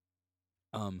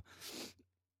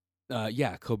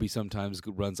 Kobe sometimes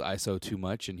runs ISO too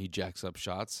much and he jacks up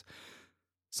shots.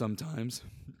 Sometimes,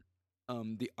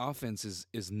 the offense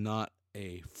is not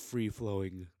a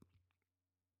free-flowing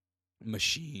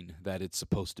machine that it's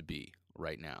supposed to be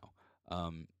right now.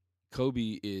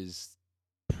 Kobe is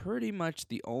pretty much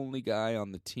the only guy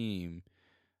on the team,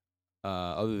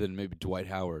 other than maybe Dwight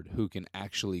Howard, who can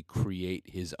actually create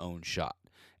his own shot.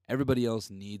 Everybody else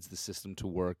needs the system to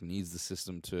work, needs the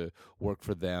system to work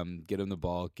for them, get them the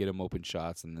ball, get them open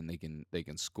shots, and then they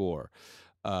can score.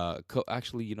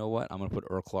 Actually, you know what? I'm going to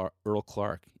put Earl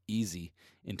Clark easy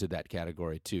into that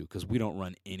category too, because we don't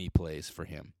run any plays for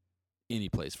him,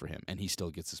 and he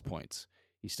still gets his points.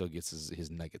 He still gets his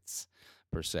nuggets,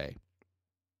 per se,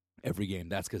 every game.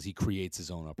 That's because he creates his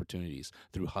own opportunities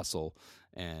through hustle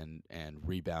and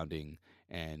rebounding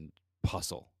and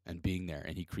hustle and being there,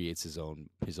 and he creates his own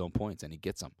points and he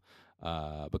gets them.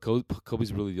 But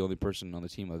Kobe's really the only person on the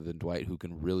team other than Dwight who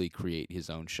can really create his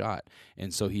own shot,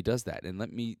 and so he does that. And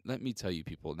let me tell you,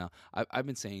 people. Now, I've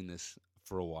been saying this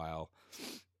for a while.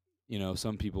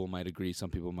 Some people might agree, some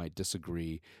people might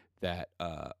disagree that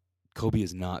Kobe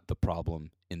is not the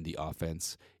problem in the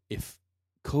offense. If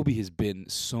Kobe has been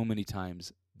so many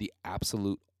times the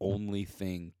absolute only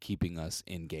thing keeping us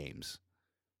in games.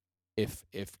 If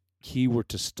he were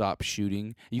to stop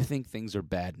shooting, you think things are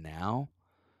bad now?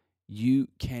 You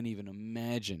can't even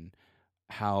imagine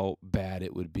how bad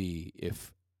it would be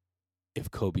if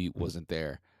Kobe wasn't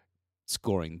there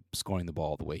scoring the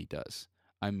ball the way he does.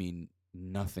 I mean,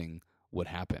 nothing would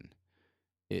happen.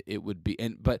 It would be,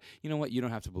 but you know what? You don't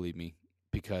have to believe me,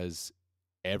 because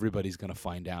everybody's going to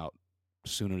find out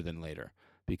sooner than later,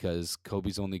 because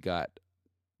Kobe's only got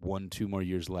 1-2 more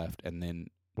years left, and then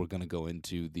we're going to go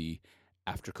into the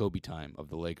after Kobe time of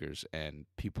the Lakers, and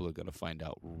people are going to find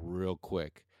out real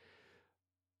quick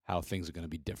how things are going to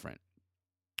be different.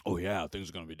 Oh, yeah, things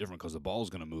are going to be different because the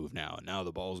ball's going to move now, and now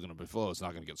the ball's going to be flow. It's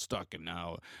not going to get stuck, and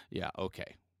now, yeah,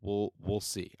 okay. We'll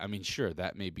see. I mean, sure,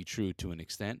 that may be true to an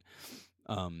extent,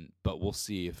 but we'll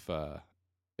see if the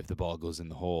ball goes in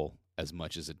the hole as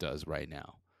much as it does right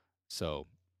now. So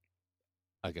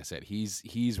like I said,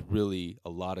 he's really a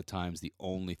lot of times the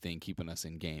only thing keeping us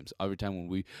in games. Every time when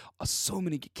we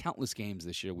countless games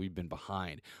this year, we've been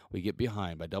behind. We get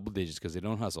behind by double digits because they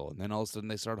don't hustle, and then all of a sudden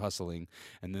they start hustling,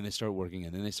 and then they start working,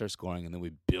 and then they start scoring, and then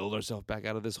we build ourselves back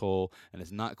out of this hole, and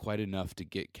it's not quite enough to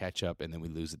catch up, and then we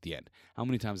lose at the end. How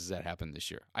many times has that happened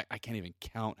this year? I can't even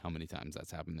count how many times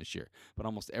that's happened this year. But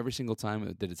almost every single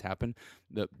time that it's happened,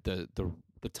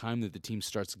 the time that the team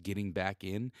starts getting back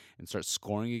in and starts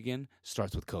scoring again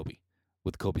starts with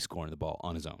Kobe scoring the ball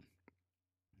on his own.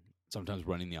 Sometimes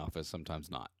running the offense, sometimes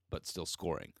not, but still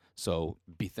scoring. So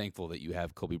be thankful that you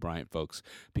have Kobe Bryant, folks,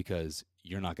 because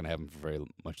you're not going to have him for very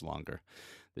much longer.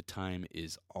 The time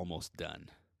is almost done.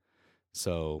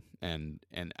 So,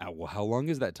 well, how long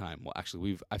is that time? Well,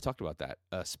 actually, I've talked about that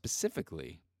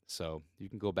specifically. So you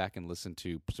can go back and listen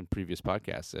to some previous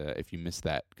podcasts if you missed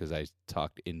that, because I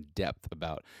talked in depth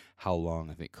about how long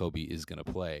I think Kobe is going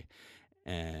to play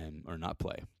or not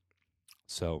play.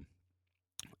 So,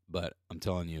 but I'm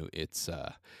telling you, it's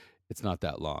not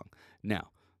that long. Now,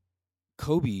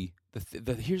 Kobe.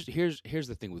 Here's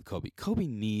the thing with Kobe. Kobe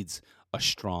needs a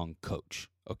strong coach,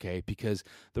 okay? Because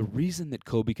the reason that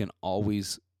Kobe can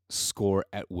always score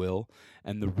at will,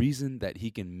 and the reason that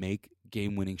he can make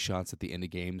game-winning shots at the end of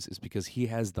games is because he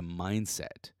has the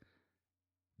mindset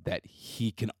that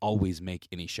he can always make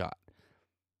any shot.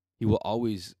 He will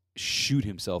always shoot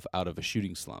himself out of a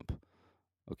shooting slump.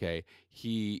 Okay,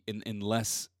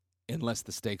 unless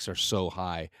the stakes are so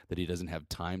high that he doesn't have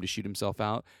time to shoot himself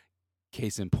out.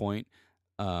 Case in point,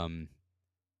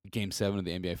 Game 7 of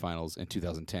the NBA Finals in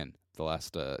 2010, the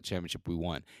last championship we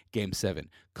won. Game 7,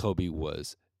 Kobe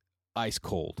was ice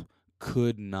cold,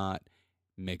 could not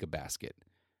make a basket.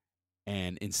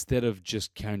 And instead of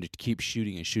just kind of keep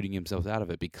shooting and shooting himself out of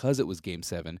it, because it was Game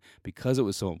 7, because it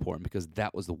was so important, because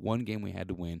that was the one game we had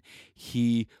to win,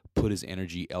 he put his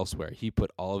energy elsewhere. He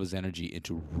put all of his energy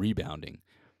into rebounding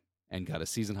and got a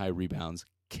season-high rebounds,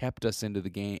 kept us in the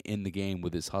game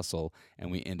with his hustle,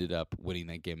 and we ended up winning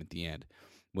that game at the end,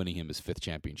 winning him his 5th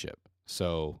championship.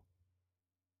 So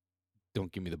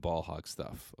don't give me the ball hog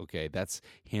stuff, okay? That's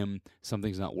him.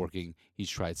 Something's not working. He's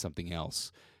tried something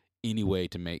else anyway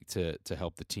to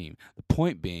help the team. The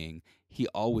point being, he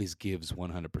always gives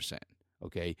 100%,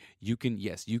 okay? You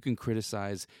can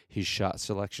criticize his shot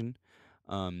selection.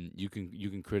 You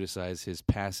can criticize his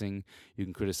passing. You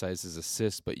can criticize his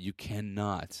assists, but you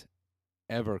cannot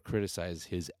ever criticize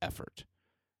his effort.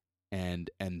 And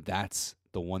that's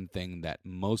the one thing that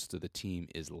most of the team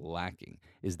is lacking,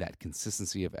 is that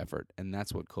consistency of effort. And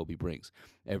that's what Kobe brings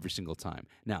every single time.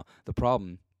 Now, the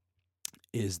problem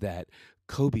is that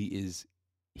Kobe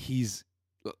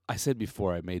I said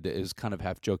before, it was kind of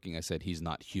half joking. I said he's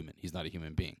not human. He's not a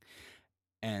human being.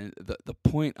 And the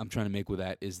point I'm trying to make with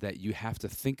that is that you have to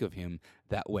think of him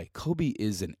that way. Kobe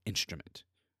is an instrument,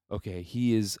 okay?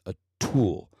 He is a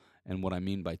tool. And what I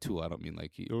mean by tool, I don't mean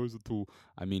like he's a tool.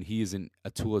 I mean he is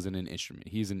a tool as in an instrument.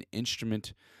 He's an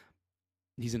instrument.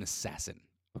 He's an assassin,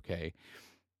 okay?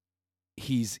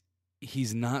 He's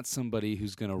not somebody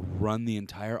who's going to run the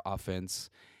entire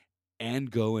offense and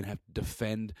go and have to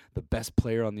defend the best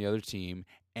player on the other team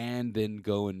and then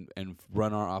go and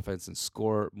run our offense and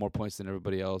score more points than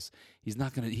everybody else. He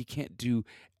can't do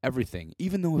everything.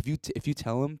 Even though if you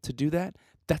tell him to do that,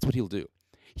 that's what he'll do.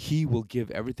 He will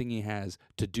give everything he has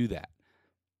to do that.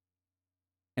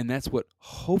 And that's what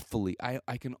hopefully,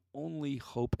 I can only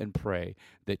hope and pray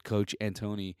that Coach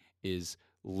Antoni is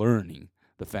learning.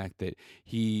 The fact that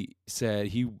he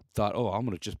thought, I'm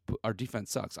going to just put, our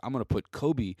defense sucks. I'm going to put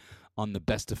Kobe on the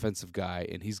best defensive guy,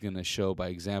 and he's going to show by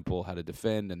example how to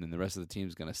defend, and then the rest of the team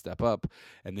is going to step up.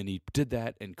 And then he did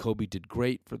that, and Kobe did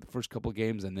great for the first couple of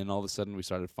games, and then all of a sudden we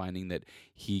started finding that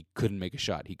he couldn't make a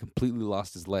shot. He completely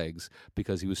lost his legs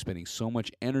because he was spending so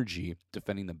much energy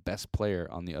defending the best player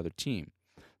on the other team.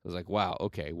 I was like, wow,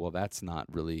 okay, well, that's not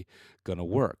really going to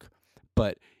work.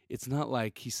 But it's not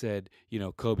like he said,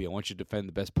 Kobe, I want you to defend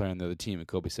the best player on the other team. And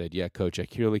Kobe said, yeah, coach, I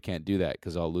clearly can't do that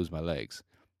because I'll lose my legs.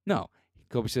 No.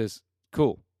 Kobe says,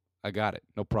 cool, I got it.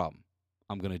 No problem.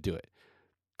 I'm going to do it.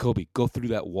 Kobe, go through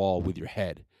that wall with your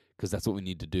head because that's what we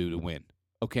need to do to win.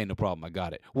 Okay, no problem. I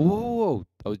got it. Whoa.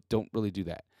 Oh, don't really do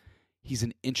that. He's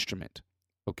an instrument,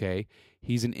 okay?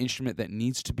 He's an instrument that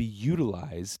needs to be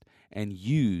utilized and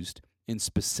used in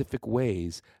specific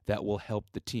ways that will help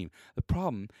the team. The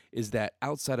problem is that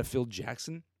outside of Phil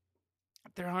Jackson,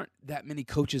 there aren't that many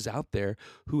coaches out there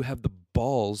who have the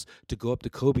balls to go up to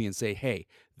Kobe and say, hey,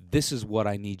 this is what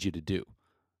I need you to do,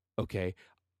 okay?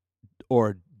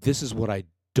 Or this is what I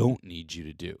don't need you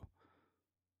to do.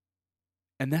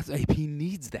 And he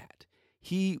needs that.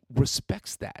 He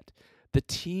respects that. The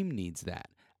team needs that.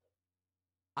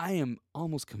 I am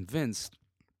almost convinced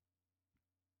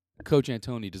Coach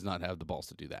Antoni does not have the balls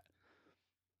to do that.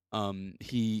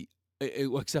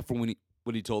 Except for when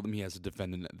he told him he has to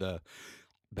defend the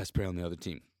best player on the other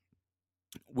team,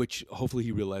 which hopefully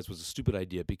he realized was a stupid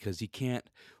idea because he can't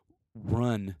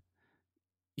run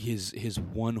his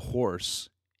one horse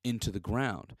into the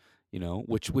ground,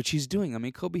 which he's doing. I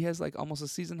mean, Kobe has like almost a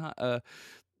season high, a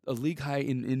league high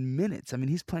in minutes. I mean,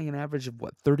 he's playing an average of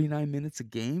 39 minutes a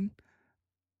game.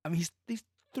 I mean, he's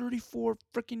 34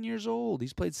 freaking years old.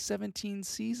 He's played 17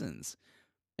 seasons,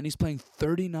 and he's playing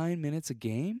 39 minutes a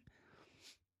game.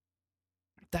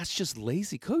 That's just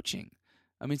lazy coaching.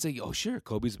 I mean, it's like, oh, sure,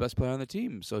 Kobe's the best player on the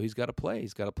team, so he's got to play.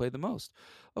 He's got to play the most.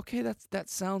 Okay, that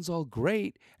sounds all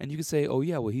great, and you can say, oh,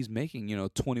 yeah, well, he's making,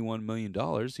 $21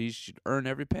 million. He should earn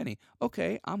every penny.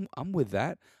 Okay, I'm with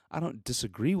that. I don't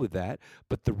disagree with that,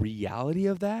 but the reality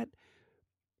of that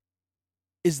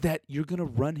is that you're going to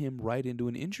run him right into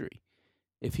an injury.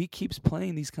 If he keeps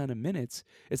playing these kind of minutes,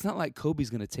 it's not like Kobe's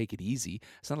going to take it easy.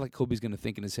 It's not like Kobe's going to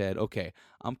think in his head, okay,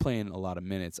 I'm playing a lot of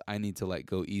minutes. I need to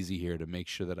go easy here to make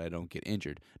sure that I don't get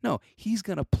injured. No, he's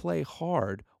going to play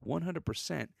hard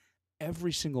 100%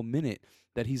 every single minute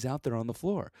that he's out there on the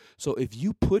floor. So if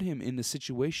you put him in a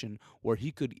situation where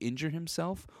he could injure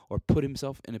himself or put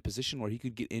himself in a position where he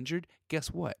could get injured, guess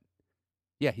what?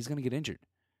 Yeah, he's going to get injured.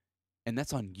 And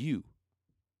that's on you,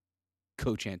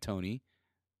 Coach Antoni.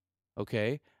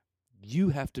 Okay? You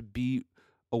have to be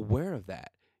aware of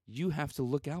that. You have to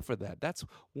look out for that. That's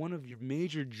one of your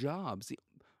major jobs.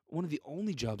 One of the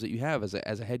only jobs that you have as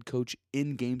a head coach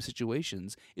in game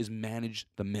situations is manage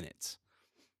the minutes.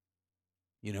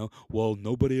 Well,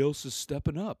 nobody else is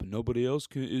stepping up. Nobody else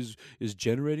is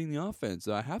generating the offense.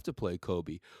 I have to play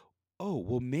Kobe. Oh,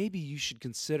 well, maybe you should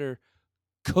consider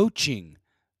coaching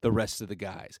the rest of the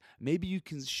guys. Maybe you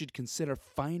should consider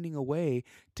finding a way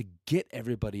to get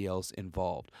everybody else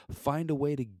involved. Find a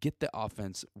way to get the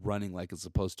offense running like it's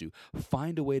supposed to.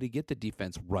 Find a way to get the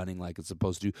defense running like it's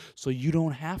supposed to so you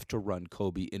don't have to run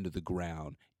Kobe into the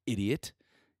ground, idiot.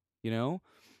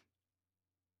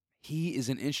 He is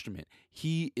an instrument.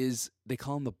 They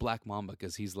call him the Black Mamba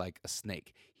because he's like a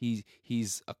snake.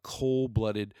 He's a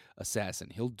cold-blooded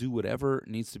assassin. He'll do whatever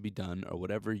needs to be done or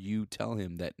whatever you tell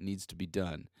him that needs to be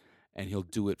done, and he'll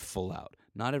do it full out.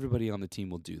 Not everybody on the team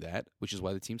will do that, which is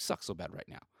why the team sucks so bad right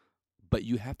now. But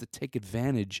you have to take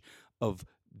advantage of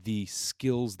the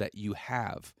skills that you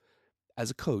have. As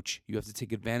a coach, you have to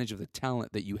take advantage of the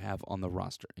talent that you have on the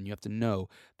roster. And you have to know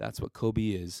that's what Kobe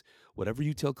is. Whatever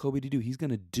you tell Kobe to do, he's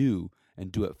going to do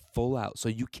and do it full out. So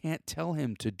you can't tell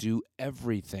him to do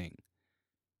everything.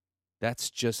 That's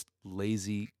just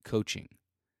lazy coaching.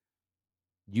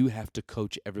 You have to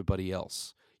coach everybody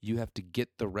else. You have to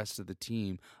get the rest of the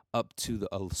team up to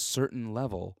a certain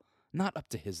level. Not up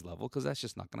to his level, because that's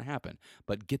just not going to happen.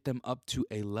 But get them up to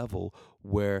a level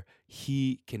where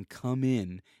he can come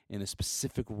in a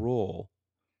specific role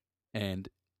and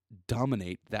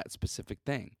dominate that specific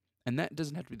thing. And that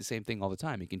doesn't have to be the same thing all the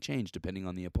time. It can change depending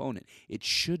on the opponent. It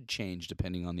should change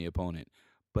depending on the opponent.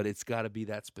 But it's got to be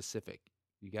that specific.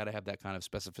 You got to have that kind of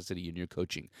specificity in your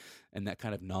coaching and that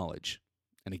kind of knowledge.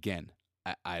 And again,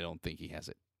 I don't think he has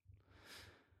it.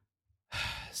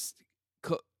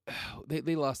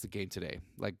 They lost the game today,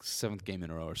 like 7th game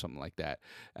in a row or something like that.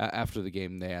 After the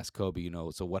game, they asked Kobe,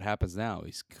 so what happens now?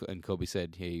 And Kobe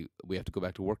said, hey, we have to go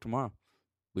back to work tomorrow.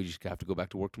 We just have to go back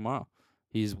to work tomorrow.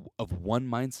 He's of one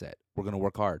mindset. We're going to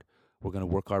work hard. We're going to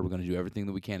work hard. We're going to do everything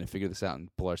that we can to figure this out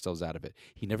and pull ourselves out of it.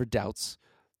 He never doubts.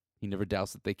 He never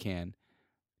doubts that they can.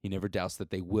 He never doubts that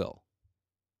they will.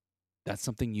 That's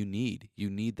something you need. You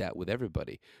need that with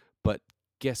everybody. But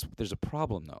guess what? There's a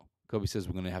problem, though. Kobe says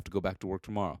we're going to have to go back to work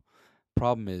tomorrow.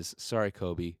 Problem is, sorry,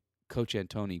 Kobe, Coach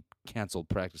Antoni canceled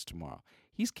practice tomorrow.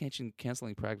 He's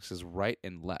canceling practices right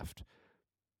and left.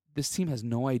 This team has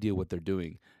no idea what they're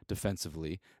doing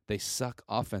defensively. They suck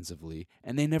offensively,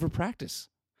 and they never practice.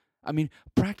 I mean,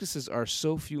 practices are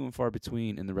so few and far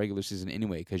between in the regular season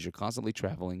anyway because you're constantly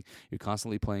traveling, you're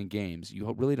constantly playing games.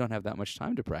 You really don't have that much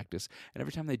time to practice. And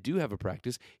every time they do have a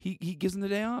practice, he gives them the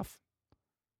day off.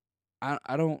 I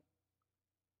don't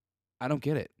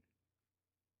get it.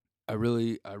 I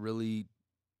really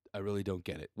don't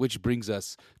get it. Which brings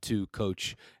us to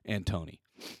Coach Antoni.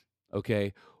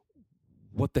 Okay,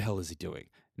 what the hell is he doing?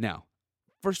 Now,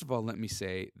 first of all, let me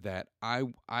say that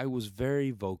I was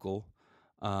very vocal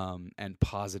and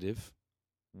positive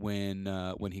when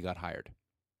he got hired.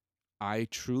 I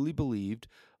truly believed,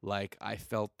 like I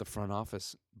felt the front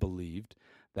office believed,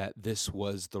 that this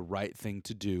was the right thing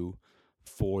to do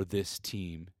for this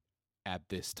team at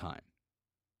this time.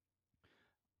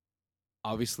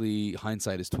 obviously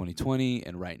hindsight is 2020,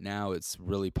 and right now it's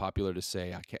really popular to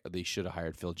say they should have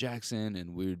hired Phil Jackson,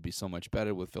 and we would be so much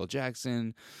better with Phil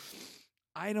Jackson.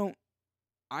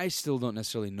 I still don't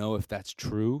necessarily know if that's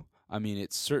true. I mean,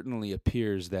 it certainly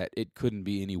appears that it couldn't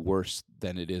be any worse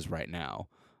than it is right now.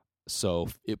 So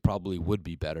it probably would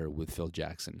be better with Phil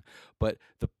Jackson. But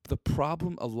the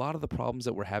problem, a lot of the problems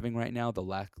that we're having right now,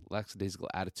 the lackadaisical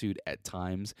attitude at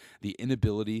times, the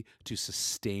inability to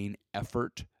sustain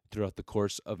effort throughout the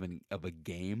course of a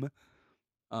game,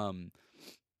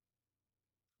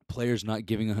 players not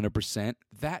giving 100%,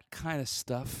 that kind of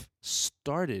stuff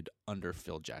started under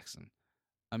Phil Jackson.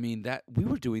 I mean, that we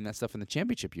were doing that stuff in the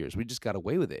championship years. We just got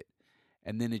away with it.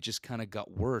 And then it just kind of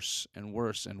got worse and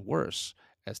worse and worse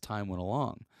as time went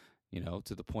along,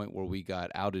 to the point where we got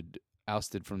ousted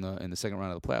in the second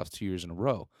round of the playoffs 2 years in a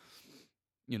row,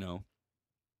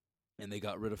 and they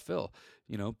got rid of Phil,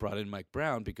 brought in Mike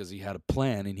Brown because he had a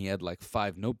plan and he had like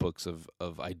 5 notebooks of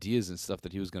ideas and stuff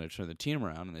that he was going to turn the team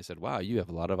around. And they said, wow, you have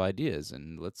a lot of ideas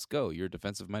and let's go. You're a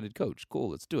defensive-minded coach.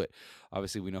 Cool, let's do it.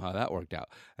 Obviously, we know how that worked out.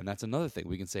 And that's another thing.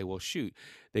 We can say, well, shoot,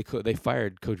 they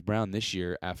fired Coach Brown this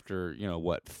year after,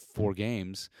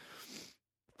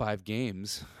 5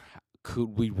 games.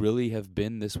 Could we really have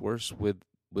been this worse with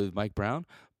Mike Brown?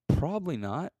 Probably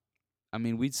not. I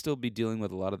mean, we'd still be dealing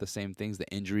with a lot of the same things. The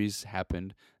injuries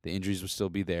happened. The injuries would still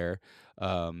be there.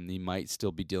 He might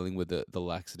still be dealing with the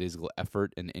lackadaisical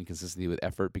effort and inconsistency with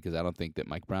effort, because I don't think that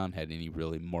Mike Brown had any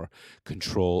really more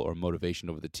control or motivation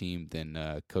over the team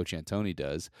than Coach Antoni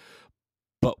does.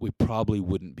 But we probably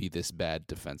wouldn't be this bad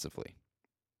defensively,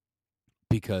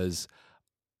 because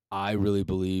I really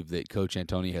believe that Coach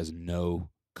Antoni has no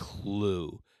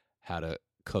clue how to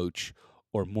coach,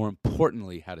 or more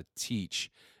importantly, how to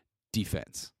teach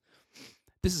defense.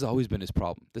 This has always been his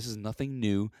problem. This is nothing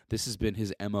new. This has been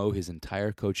his MO his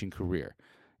entire coaching career.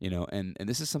 And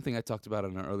this is something I talked about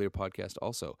on an earlier podcast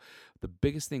also. The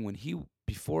biggest thing,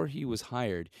 before he was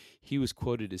hired, he was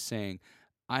quoted as saying,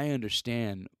 I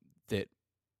understand that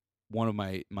one of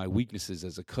my weaknesses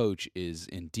as a coach is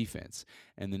in defense.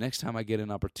 And the next time I get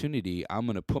an opportunity, I'm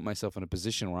going to put myself in a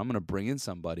position where I'm going to bring in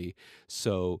somebody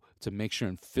to make sure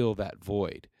and fill that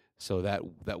void, so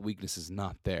that weakness is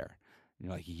not there. And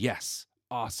you're like, yes,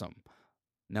 awesome.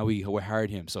 Now we hired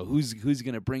him. So who's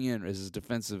going to bring in as his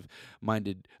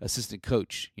defensive-minded assistant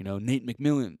coach? Nate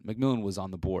McMillan. McMillan was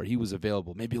on the board. He was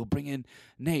available. Maybe he'll bring in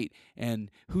Nate. And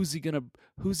who's he gonna?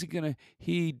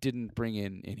 He didn't bring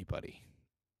in anybody.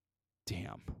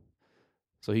 Damn.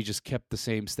 So he just kept the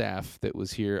same staff that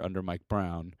was here under Mike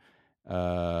Brown,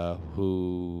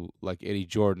 who, like Eddie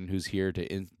Jordan, who's here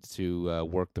to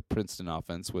work the Princeton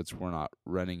offense, which we're not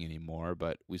running anymore,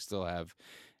 but we still have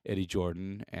Eddie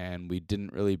Jordan, and we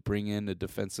didn't really bring in a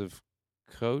defensive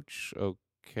coach.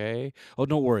 Okay. Oh,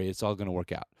 don't worry, it's all going to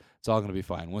work out. It's all going to be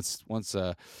fine. Once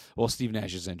Steve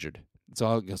Nash is injured. It's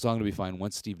all going to be fine.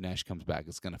 Once Steve Nash comes back,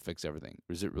 it's going to fix everything.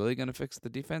 Is it really going to fix the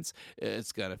defense?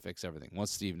 It's going to fix everything.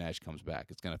 Once Steve Nash comes back,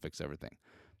 it's going to fix everything.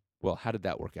 Well, how did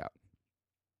that work out?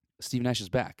 Steve Nash is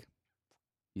back.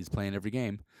 He's playing every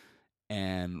game,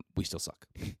 and we still suck.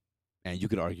 And you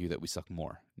could argue that we suck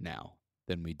more now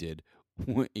than we did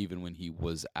even when he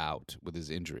was out with his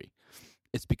injury.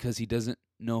 It's because he doesn't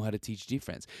know how to teach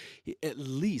defense. At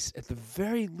the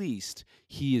very least,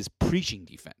 he is preaching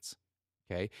defense.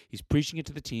 Okay, he's preaching it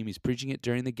to the team. He's preaching it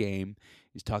during the game.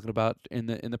 He's talking about in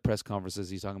the press conferences.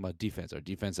 He's talking about defense. Our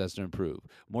defense has to improve.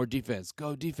 More defense.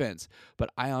 Go defense. But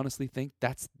I honestly think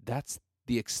that's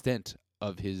the extent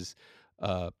of his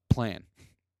plan.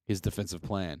 His defensive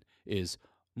plan is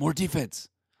more defense.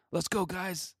 Let's go,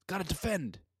 guys. Got to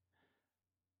defend.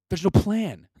 There's no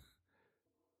plan.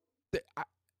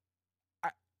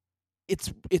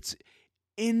 It's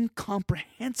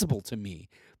incomprehensible to me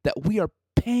that we are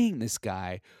paying this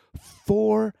guy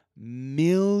 $4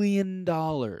 million.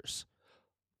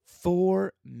 $4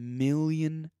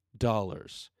 million.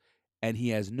 And he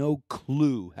has no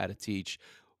clue how to teach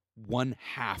one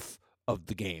half of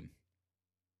the game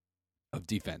of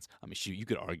defense. I mean, shoot, you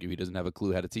could argue he doesn't have a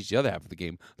clue how to teach the other half of the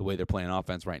game the way they're playing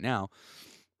offense right now.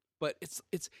 But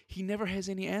he never has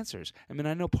any answers. I mean,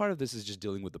 I know part of this is just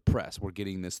dealing with the press. We're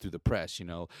getting this through the press,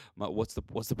 What's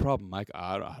the problem, Mike?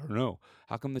 I don't know.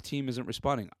 How come the team isn't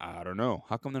responding? I don't know.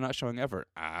 How come they're not showing effort?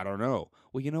 I don't know.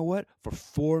 Well, you know what? For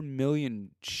 4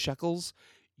 million shekels,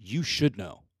 you should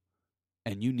know.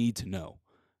 And you need to know.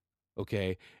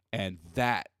 Okay? And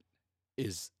that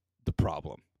is the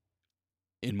problem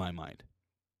in my mind.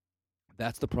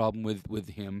 That's the problem with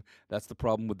him. That's the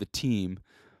problem with the team.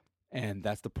 And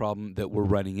that's the problem that we're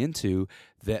running into,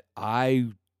 that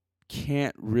I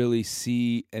can't really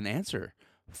see an answer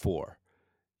for.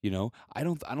 I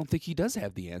don't think he does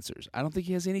have the answers. I don't think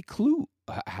he has any clue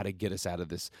how to get us out of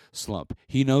this slump.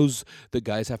 He knows that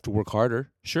guys have to work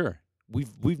harder. Sure.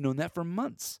 We've known that for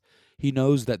months. He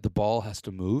knows that the ball has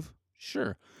to move.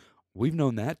 Sure. We've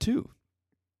known that too.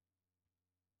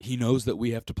 He knows that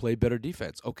we have to play better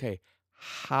defense. Okay.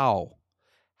 How,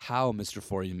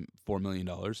 Mr. $4 million?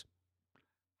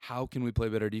 How can we play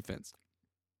better defense?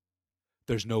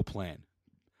 There's no plan.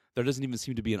 There doesn't even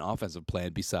seem to be an offensive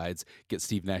plan besides get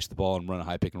Steve Nash the ball and run a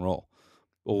high pick and roll.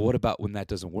 Well, what about when that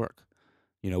doesn't work?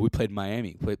 We played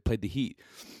Miami, played the Heat.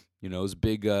 It was a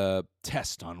big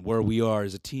test on where we are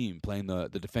as a team playing the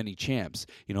defending champs.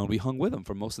 And we hung with them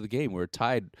for most of the game. We were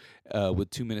tied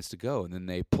with 2 minutes to go, and then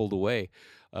they pulled away,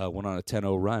 went on a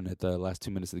 10-0 run at the last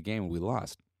 2 minutes of the game, and we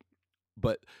lost.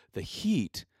 But the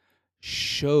Heat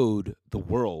showed the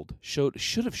world, should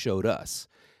have showed us,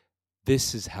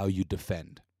 this is how you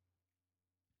defend.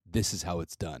 This is how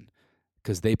it's done,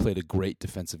 because they played a great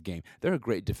defensive game. They're a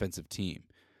great defensive team.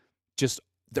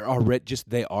 They are a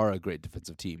great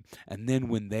defensive team. And then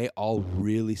when they all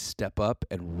really step up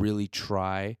and really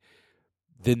try,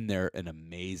 then they're an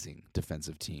amazing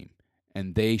defensive team.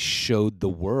 And they showed the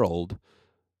world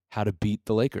how to beat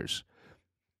the Lakers.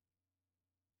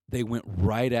 They went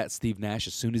right at Steve Nash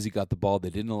as soon as he got the ball. They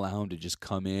didn't allow him to just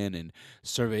come in and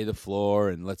survey the floor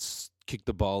and let's kick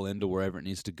the ball into wherever it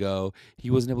needs to go. He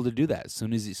wasn't able to do that. As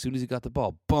soon as he got the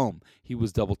ball, boom, he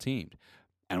was double teamed.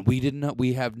 And we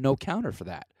have no counter for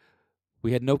that.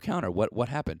 We had no counter. What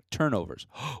happened? Turnovers.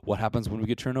 What happens when we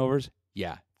get turnovers?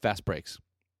 Yeah, fast breaks.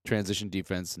 Transition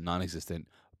defense, non-existent.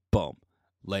 Boom.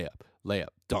 Layup,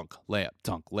 dunk, layup,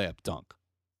 dunk, layup, dunk.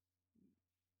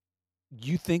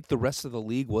 You think the rest of the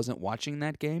league wasn't watching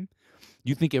that game?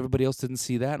 You think everybody else didn't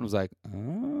see that and was like,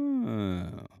 oh,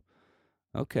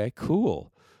 okay,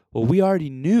 cool. Well, we already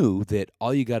knew that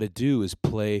all you got to do is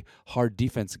play hard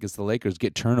defense against the Lakers,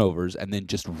 get turnovers, and then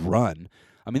just run.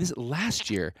 I mean, this last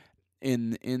year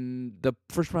in the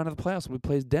first round of the playoffs when we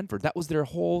played Denver, that was their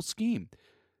whole scheme.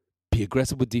 Be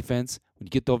aggressive with defense. When you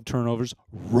get those turnovers,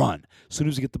 run. As soon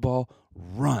as you get the ball,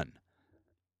 run.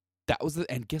 That was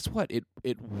and guess what?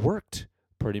 It worked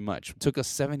pretty much. It took us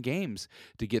 7 games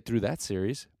to get through that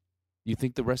series. You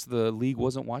think the rest of the league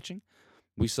wasn't watching?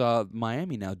 We saw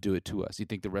Miami now do it to us. You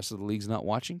think the rest of the league's not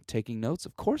watching, taking notes?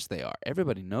 Of course they are.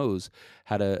 Everybody knows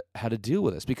how to deal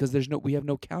with us because we have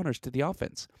no counters to the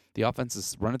offense. The offense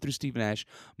is run it through Steve Nash,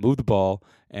 move the ball,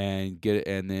 and get it,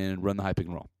 and then run the high pick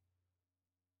and roll.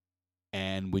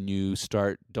 And when you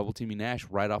start double teaming Nash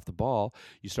right off the ball,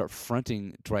 you start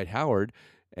fronting Dwight Howard,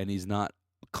 and he's not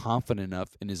confident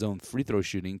enough in his own free throw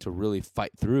shooting to really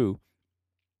fight through.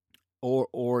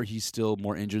 Or he's still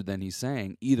more injured than he's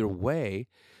saying. Either way,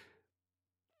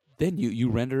 then you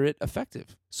render it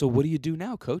effective. So what do you do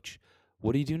now, Coach?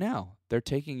 What do you do now? They're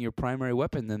taking your primary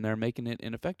weapon, then they're making it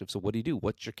ineffective. So what do you do?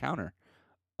 What's your counter?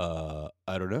 I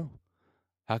don't know.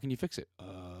 How can you fix it?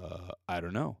 I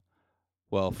don't know.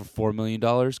 Well, for $4 million,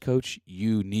 Coach,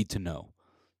 you need to know.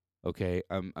 Okay,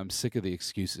 I'm sick of the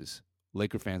excuses.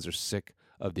 Laker fans are sick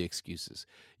of the excuses.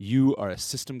 You are a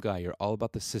system guy. You're all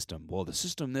about the system. Well, the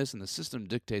system this and the system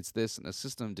dictates this and the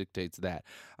system dictates that.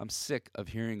 I'm sick of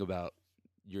hearing about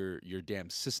your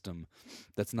damn system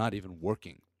that's not even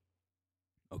working.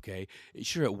 Okay?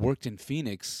 Sure, it worked in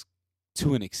Phoenix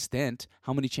to an extent.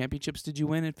 How many championships did you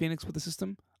win in Phoenix with the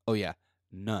system? Oh, yeah,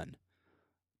 none.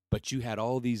 But you had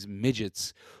all these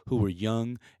midgets who were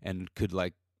young and could,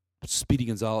 like Speedy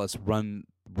Gonzalez, run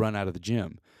out of the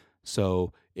gym.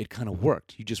 So it kind of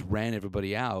worked. You just ran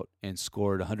everybody out and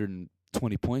scored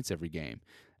 120 points every game.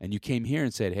 And you came here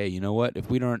and said, hey, you know what?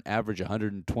 If we don't average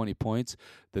 120 points,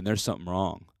 then there's something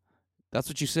wrong. That's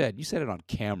what you said. You said it on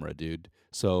camera, dude.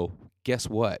 So guess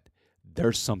what?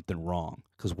 There's something wrong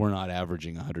because we're not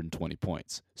averaging 120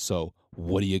 points. So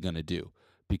what are you going to do?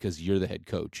 Because you're the head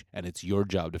coach, and it's your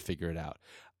job to figure it out.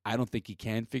 I don't think he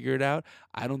can figure it out.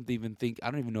 I don't even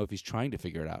know if he's trying to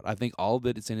figure it out. I think all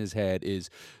that it's in his head is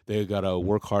they got to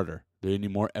work harder. They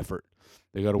need more effort.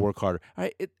 They got to work harder. All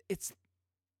right,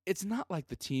 it's not like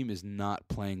the team is not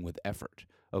playing with effort.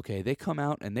 Okay, they come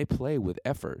out and they play with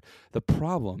effort. The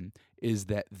problem is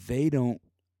that they don't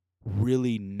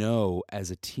really know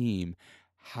as a team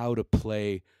how to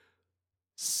play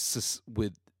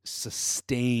with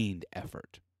sustained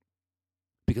effort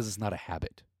because it's not a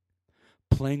habit.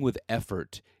 Playing with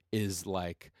effort is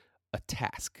like a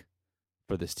task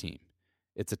for this team.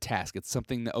 It's a task. It's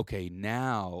something that, okay,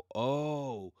 now,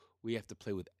 we have to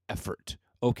play with effort.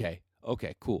 Okay,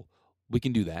 cool. We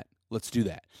can do that. Let's do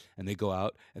that. And they go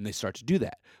out and they start to do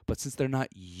that. But since they're not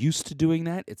used to doing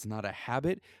that, it's not a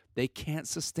habit, they can't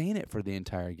sustain it for the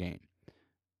entire game.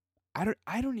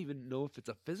 I don't even know if it's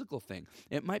a physical thing.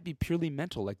 It might be purely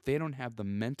mental. Like they don't have the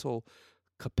mental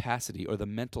capacity or the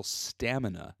mental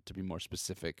stamina, to be more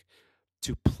specific,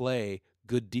 to play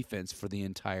good defense for the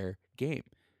entire game.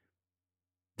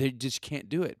 They just can't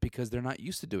do it because they're not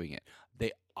used to doing it.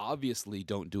 They obviously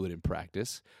don't do it in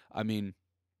practice. I mean,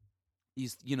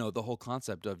 the whole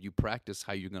concept of you practice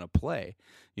how you're going to play.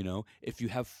 If you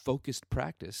have focused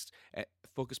practices,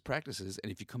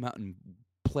 and if you come out and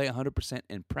play 100%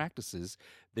 in practices,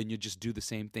 then you just do the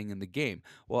same thing in the game.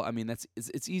 Well, I mean,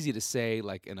 it's easy to say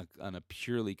like on a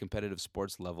purely competitive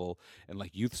sports level and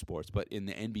like youth sports, but in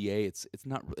the NBA, it's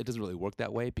not. It doesn't really work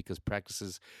that way because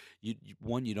practices, you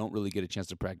don't really get a chance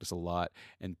to practice a lot,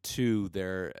 and two,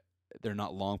 they're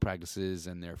not long practices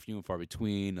and they're few and far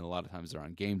between, and a lot of times they're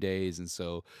on game days, and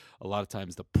so a lot of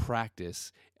times the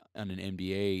practice on an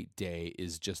NBA day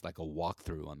is just like a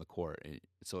walkthrough on the court. And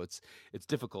so it's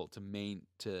difficult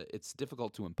it's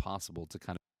difficult to impossible to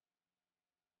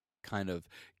kind of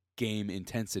game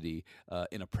intensity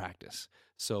in a practice.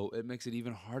 So it makes it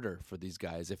even harder for these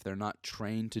guys if they're not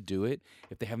trained to do it,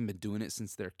 if they haven't been doing it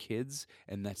since they're kids,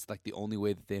 and that's like the only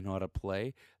way that they know how to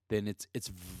play. Then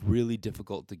it's really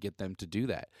difficult to get them to do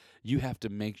that. You have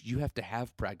to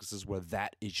have practices where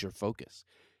that is your focus.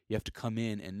 You have to come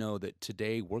in and know that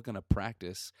today we're going to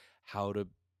practice how to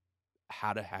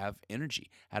have energy,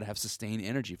 how to have sustained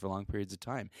energy for long periods of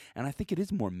time. And I think it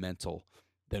is more mental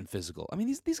than physical. I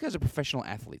mean, these guys are professional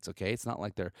athletes, okay? It's not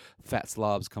like they're fat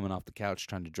slobs coming off the couch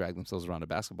trying to drag themselves around a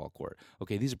basketball court.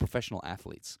 Okay, these are professional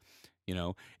athletes.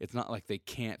 It's not like they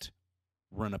can't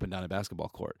run up and down a basketball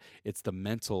court. It's the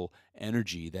mental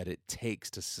energy that it takes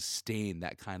to sustain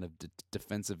that kind of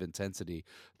defensive intensity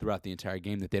throughout the entire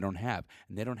game that they don't have.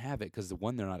 And they don't have it because,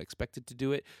 one, they're not expected to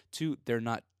do it. Two, they're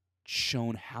not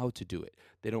shown how to do it.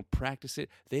 They don't practice it.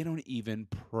 They don't even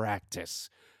practice.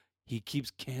 He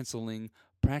keeps canceling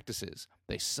practices.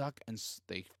 They suck and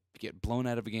they get blown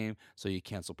out of a game, so you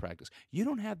cancel practice. You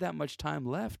don't have that much time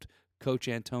left, Coach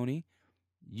Antoni.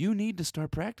 You need to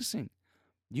start practicing.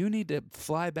 You need to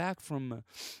fly back from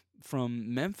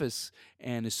Memphis,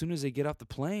 and as soon as they get off the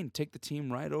plane, take the team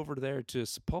right over there to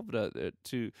Sepulveda,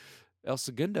 to El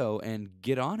Segundo, and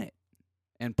get on it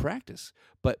and practice.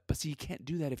 But see, you can't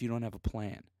do that if you don't have a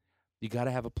plan. You got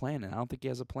to have a plan, and I don't think he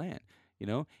has a plan.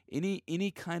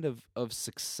 Any kind of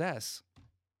success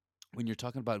when you're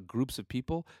talking about groups of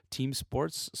people, team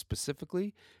sports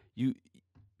specifically,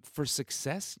 for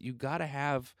success you got to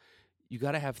have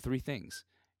three things.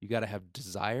 You got to have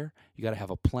desire, you got to have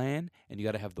a plan, and you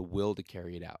got to have the will to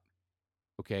carry it out.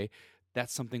 Okay?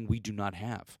 That's something we do not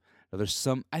have.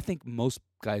 Now, I think most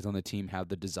guys on the team have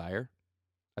the desire.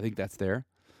 I think that's there.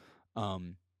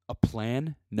 A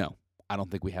plan? No. I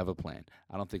don't think we have a plan.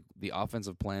 I don't think the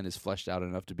offensive plan is fleshed out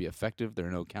enough to be effective. There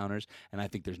are no counters, and I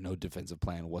think there's no defensive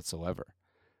plan whatsoever.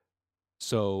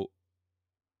 So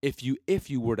if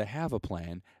you were to have a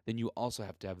plan, then you also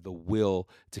have to have the will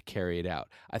to carry it out.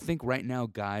 I think right now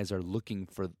guys are looking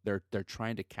for they're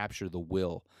trying to capture the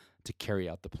will to carry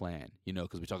out the plan.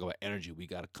 Because we talk about energy, we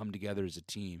got to come together as a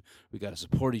team. We got to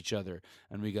support each other,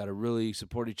 and we got to really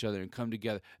support each other and come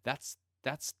together. That's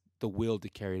the will to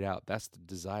carry it out. That's the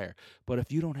desire. But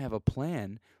if you don't have a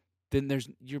plan, then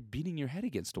you're beating your head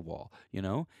against a wall.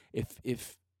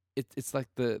 If it's like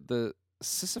the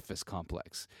Sisyphus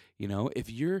complex. If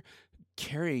you're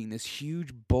carrying this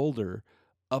huge boulder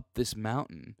up this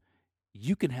mountain,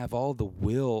 you can have all the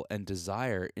will and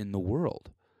desire in the world,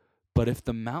 but if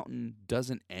the mountain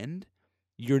doesn't end,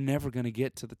 you're never going to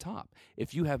get to the top.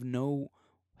 If you have no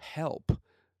help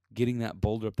getting that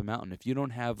boulder up the mountain, if you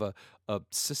don't have a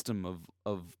system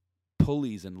of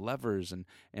pulleys and levers and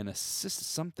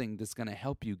something that's going to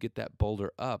help you get that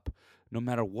boulder up, no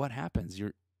matter what happens,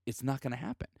 it's not going to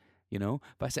happen.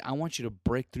 If I say I want you to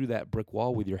break through that brick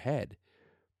wall with your head,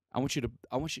 I want you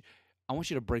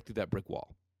to break through that brick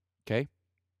wall. Okay?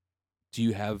 Do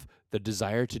you have the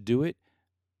desire to do it?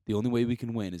 The only way we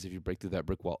can win is if you break through that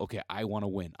brick wall. Okay, I want to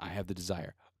win. I have the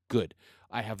desire. Good.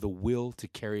 I have the will to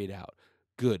carry it out.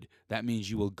 Good. That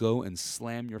means you will go and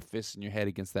slam your fist in your head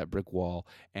against that brick wall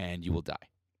and you will die.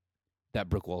 That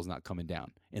brick wall is not coming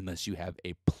down unless you have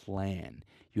a plan.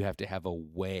 You have to have a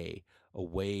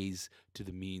ways to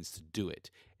the means to do it.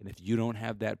 And if you don't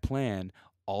have that plan,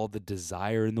 all the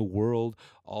desire in the world,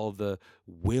 all the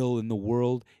will in the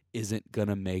world isn't going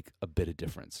to make a bit of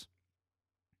difference.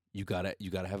 You gotta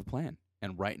have a plan.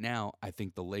 And right now, I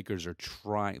think the Lakers are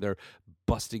they're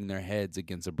busting their heads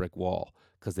against a brick wall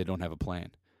because they don't have a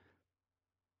plan.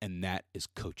 And that is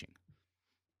coaching.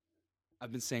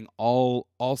 I've been saying all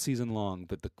season long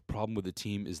that the problem with the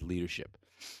team is leadership.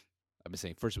 I've been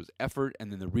saying first it was effort,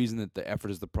 and then the reason that the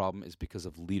effort is the problem is because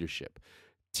of leadership,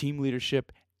 team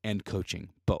leadership and coaching,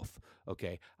 both.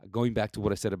 Okay, going back to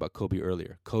what I said about Kobe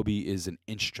earlier, Kobe is an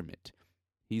instrument.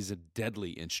 He's a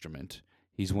deadly instrument.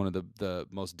 He's one of the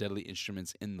most deadly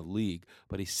instruments in the league,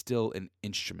 but he's still an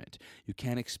instrument. You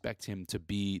can't expect him to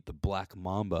be the Black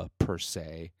Mamba per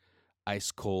se,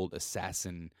 ice cold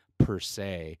assassin per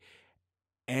se,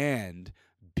 and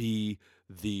be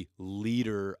the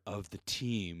leader of the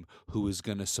team who is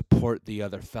going to support the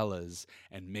other fellas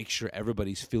and make sure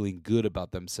everybody's feeling good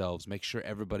about themselves, make sure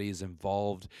everybody is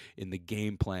involved in the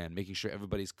game plan, making sure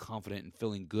everybody's confident and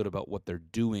feeling good about what they're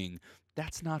doing.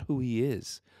 That's not who he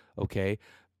is, okay?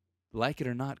 Like it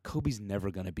or not, Kobe's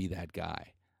never going to be that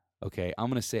guy, okay? I'm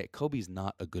going to say it. Kobe's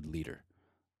not a good leader,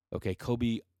 okay?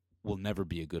 Kobe will never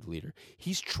be a good leader.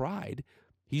 He's tried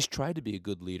to be a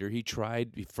good leader.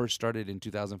 He first started in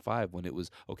 2005 when it was,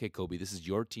 okay, Kobe, this is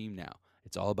your team now.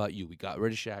 It's all about you. We got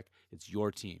rid of Shaq. It's your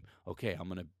team. Okay, I'm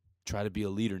going to try to be a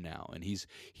leader now. And he's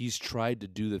tried to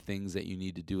do the things that you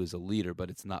need to do as a leader, but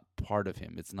it's not part of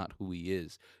him. It's not who he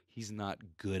is. He's not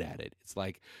good at it. It's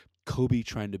like Kobe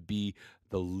trying to be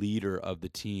the leader of the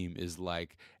team is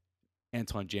like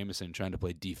Antoine Jameson trying to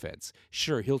play defense.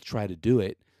 Sure, he'll try to do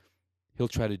it.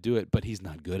 But he's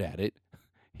not good at it.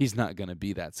 He's not going to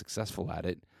be that successful at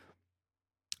it.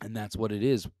 And that's what it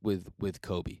is with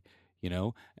Kobe, you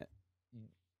know?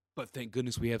 But thank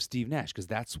goodness we have Steve Nash, because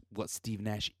that's what Steve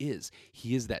Nash is.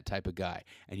 He is that type of guy.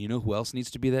 And you know who else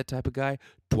needs to be that type of guy?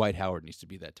 Dwight Howard needs to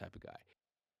be that type of guy.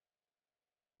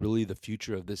 Really the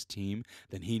future of this team,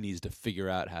 then he needs to figure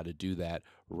out how to do that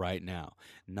right now.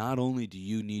 Not only do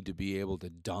you need to be able to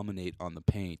dominate in the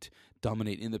paint,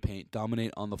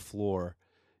 dominate on the floor,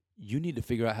 you need to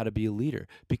figure out how to be a leader,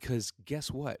 because guess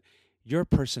what? Your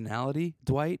personality,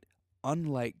 Dwight,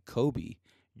 unlike Kobe,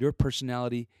 your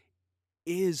personality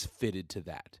is fitted to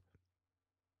that.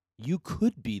 You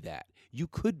could be that. You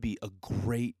could be a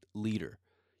great leader.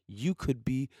 You could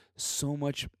be so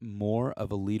much more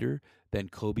of a leader than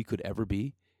Kobe could ever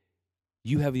be.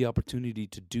 You have the opportunity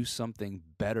to do something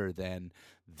better than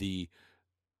the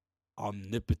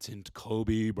omnipotent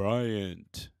Kobe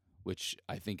Bryant, which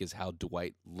I think is how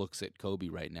Dwight looks at Kobe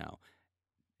right now,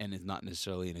 and is not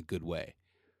necessarily in a good way.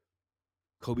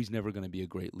 Kobe's never going to be a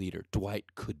great leader.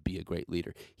 Dwight could be a great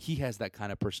leader. He has that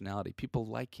kind of personality. People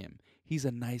like him. He's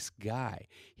a nice guy.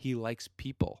 He likes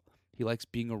people. He likes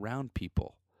being around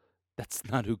people. That's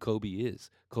not who Kobe is.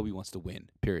 Kobe wants to win,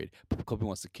 period. Kobe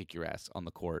wants to kick your ass on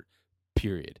the court,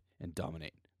 period, and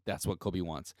dominate. That's what Kobe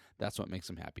wants. That's what makes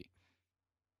him happy.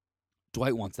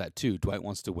 Dwight wants that too. Dwight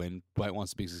wants to win. Dwight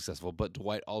wants to be successful, but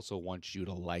Dwight also wants you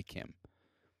to like him.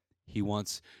 He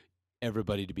wants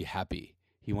everybody to be happy.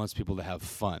 He wants people to have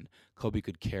fun. Kobe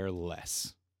could care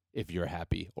less if you're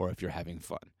happy or if you're having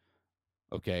fun.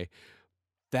 Okay?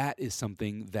 That is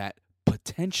something that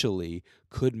potentially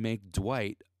could make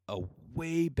Dwight a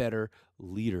way better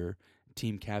leader,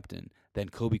 team captain, than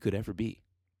Kobe could ever be.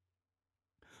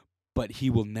 But he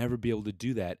will never be able to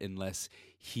do that unless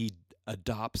he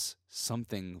adopts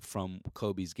something from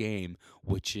Kobe's game,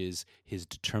 which is his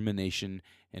determination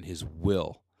and his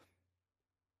will.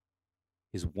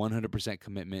 His 100%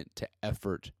 commitment to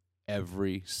effort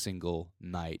every single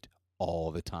night,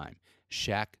 all the time.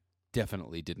 Shaq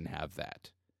definitely didn't have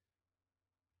that.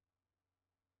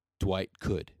 Dwight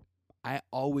could. I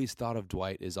always thought of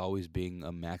Dwight as always being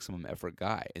a maximum effort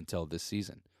guy until this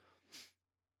season.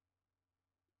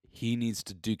 He needs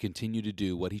to continue to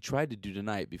do what he tried to do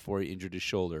tonight before he injured his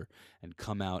shoulder and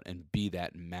come out and be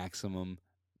that maximum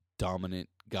dominant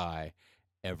guy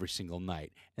every single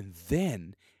night. And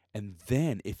then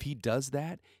if he does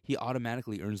that, he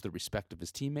automatically earns the respect of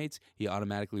his teammates. He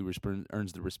automatically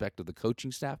earns the respect of the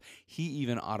coaching staff. He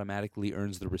even automatically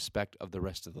earns the respect of the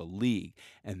rest of the league.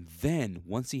 And then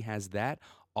once he has that,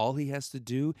 all he has to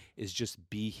do is just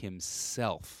be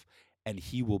himself, and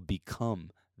he will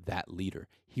become that leader.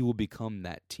 He will become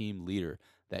that team leader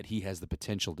that he has the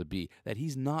potential to be, that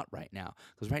he's not right now.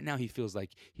 Because right now he feels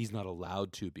like he's not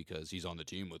allowed to because he's on the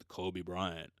team with Kobe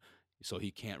Bryant. So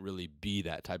he can't really be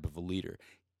that type of a leader.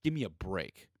 Give me a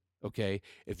break, okay?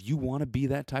 If you want to be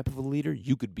that type of a leader,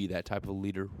 you could be that type of a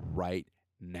leader right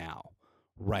now.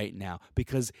 Right now.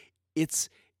 Because it's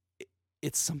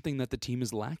something that the team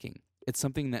is lacking. It's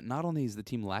something that not only is the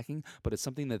team lacking, but it's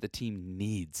something that the team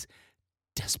needs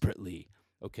desperately.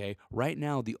 Okay, right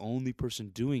now the only person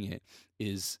doing it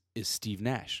is Steve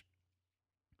Nash.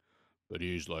 But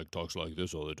he's talks like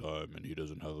this all the time, and he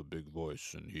doesn't have a big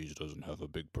voice, and he doesn't have a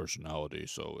big personality,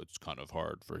 so it's kind of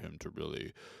hard for him to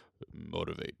really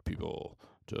motivate people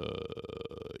to,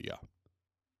 yeah.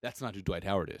 That's not who Dwight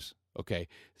Howard is. Okay,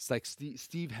 it's like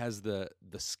Steve has the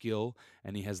skill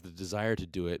and he has the desire to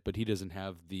do it, but he doesn't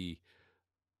have the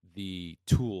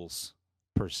tools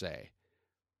per se.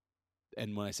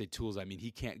 And when I say tools, I mean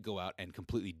he can't go out and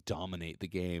completely dominate the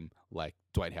game like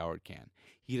Dwight Howard can.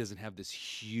 He doesn't have this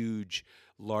huge,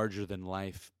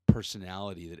 larger-than-life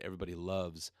personality that everybody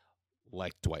loves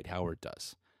like Dwight Howard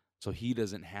does. So he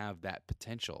doesn't have that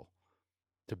potential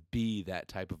to be that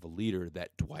type of a leader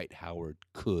that Dwight Howard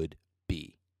could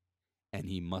be. And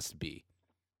he must be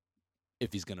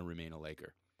if he's going to remain a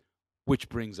Laker. Which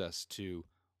brings us to,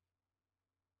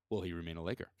 will he remain a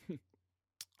Laker?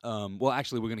 Well,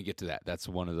 actually, we're going to get to that. That's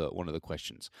one of the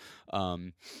questions. All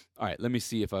right, let me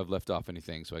see if I've left off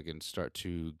anything so I can start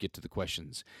to get to the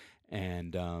questions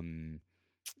and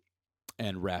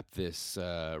wrap this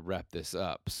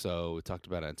up. So we talked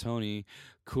about Antony.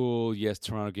 Cool. Yes,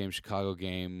 Toronto game, Chicago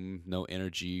game. No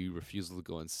energy, refusal to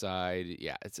go inside.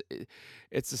 Yeah, it's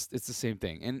the same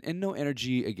thing. And no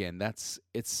energy again. That's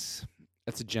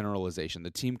a generalization. The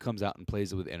team comes out and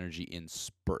plays with energy in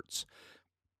spurts.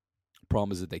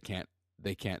 Problem is that they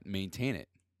can't maintain it,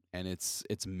 and it's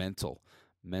mental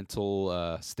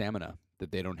stamina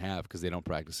that they don't have because they don't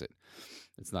practice it.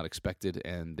 It's not expected,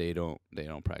 and they don't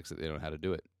practice it. They don't know how to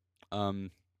do it.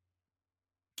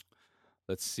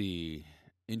 Let's see.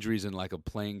 Injuries and lack of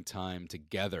playing time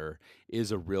together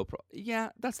is a real problem. Yeah,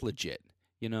 that's legit.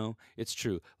 You know, it's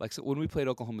true. Like so when we played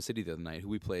Oklahoma City the other night, who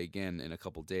we play again in a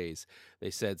couple days, they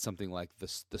said something like the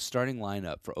starting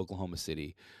lineup for Oklahoma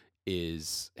City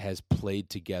has played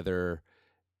together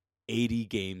 80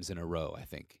 games in a row, I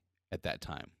think, at that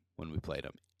time when we played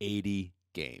them. 80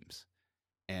 games.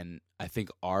 And I think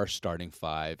our starting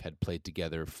five had played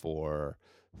together for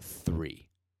 3.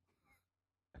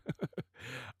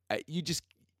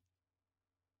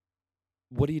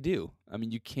 What do you do? I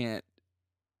mean, you can't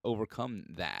overcome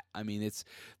that. I mean,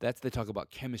 they talk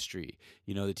about chemistry.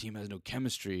 You know, the team has no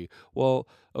chemistry. Well,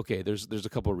 okay, there's a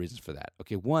couple of reasons for that.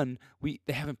 Okay, one,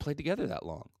 they haven't played together that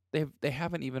long. They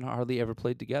haven't even hardly ever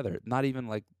played together. Not even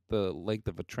like the length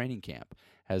of a training camp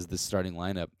has the starting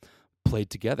lineup played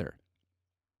together.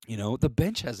 You know, the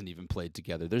bench hasn't even played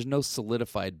together. There's no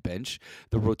solidified bench.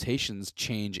 The rotations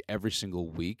change every single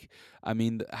week. I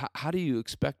mean, how do you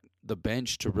expect the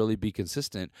bench to really be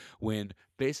consistent when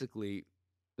basically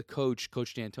Coach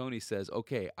D'Antoni says,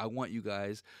 okay, I want you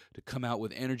guys to come out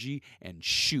with energy and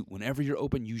shoot. Whenever you're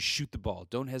open, you shoot the ball.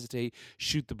 Don't hesitate,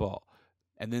 shoot the ball.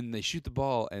 And then they shoot the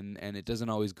ball, and it doesn't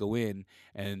always go in,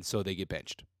 and so they get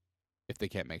benched if they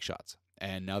can't make shots.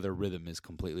 And now their rhythm is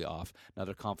completely off. Now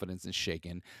their confidence is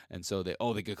shaken, and so they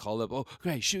get called up. Oh,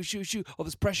 okay, shoot. All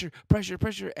this pressure,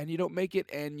 and you don't make it,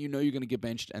 and you know you're going to get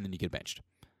benched, and then you get benched.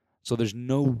 So there's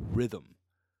no rhythm.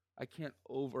 I can't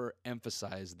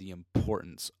overemphasize the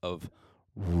importance of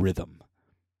rhythm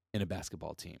in a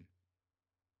basketball team.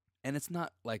 And it's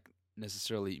not like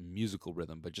necessarily musical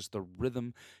rhythm, but just the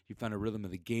rhythm. You find a rhythm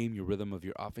of the game, your rhythm of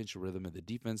your offense, your rhythm of the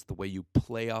defense, the way you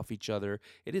play off each other.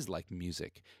 It is like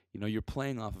music. You know, you're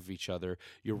playing off of each other.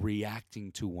 You're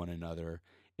reacting to one another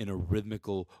in a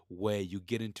rhythmical way. You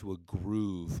get into a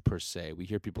groove, per se. We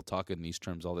hear people talk in these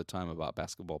terms all the time about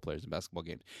basketball players and basketball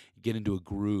games. You get into a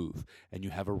groove, and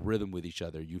you have a rhythm with each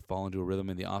other. You fall into a rhythm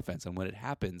in the offense, and when it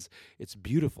happens, it's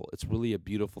beautiful. It's really a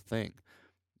beautiful thing,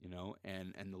 you know.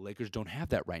 And the Lakers don't have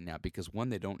that right now because, one,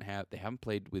 they haven't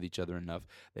played with each other enough.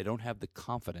 They don't have the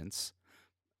confidence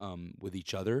with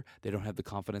each other. They don't have the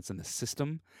confidence in the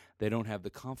system. They don't have the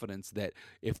confidence that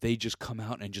if they just come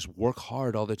out and just work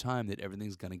hard all the time, that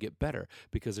everything's going to get better.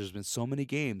 Because there's been so many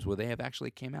games where they have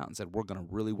actually came out and said, we're going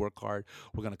to really work hard.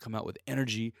 We're going to come out with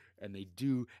energy, and they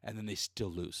do, and then they still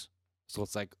lose. So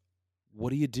it's like, what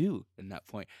do you do in that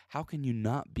point? How can you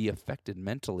not be affected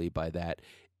mentally by that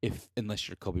unless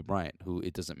you're Kobe Bryant, who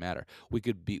it doesn't matter. We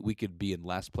could be in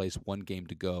last place, 1 game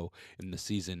to go in the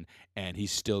season, and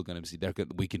he's still going to see.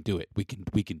 We can do it. We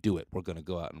can do it. We're going to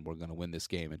go out and we're going to win this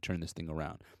game and turn this thing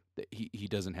around. He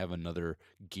doesn't have another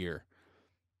gear.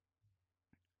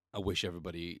 I wish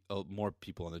more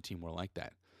people on the team were like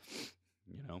that.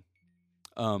 You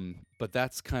know, but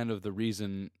that's kind of the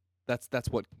reason. That's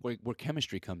where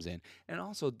chemistry comes in, and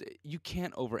also you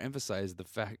can't overemphasize the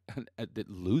fact that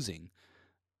losing.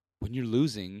 When you're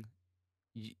losing,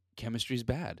 chemistry is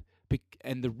bad,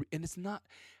 and it's not.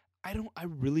 I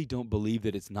really don't believe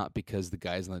that it's not because the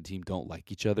guys on the team don't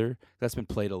like each other. That's been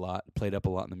played up a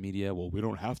lot in the media. Well, we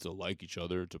don't have to like each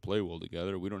other to play well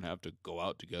together. We don't have to go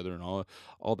out together and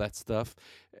all that stuff.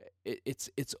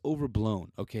 It's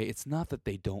overblown. Okay, it's not that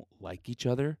they don't like each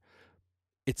other.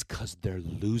 It's because they're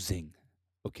losing.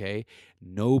 Okay,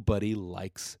 nobody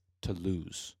likes to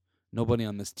lose. Nobody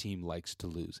on this team likes to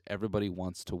lose. Everybody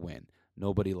wants to win.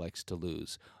 Nobody likes to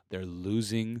lose. They're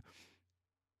losing.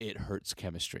 It hurts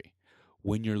chemistry.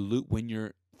 When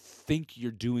you're think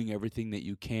you're doing everything that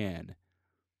you can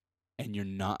and you're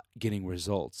not getting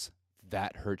results,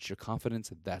 that hurts your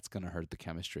confidence. That's going to hurt the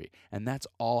chemistry. And that's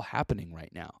all happening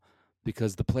right now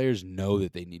because the players know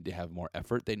that they need to have more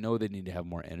effort. They know they need to have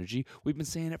more energy. We've been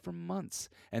saying it for months.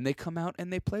 And they come out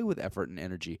and they play with effort and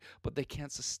energy, but they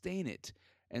can't sustain it.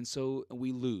 And so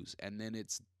we lose, and then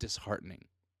it's disheartening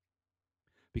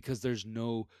because there's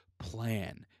no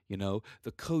plan.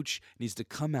 The coach needs to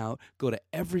come out, go to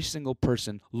every single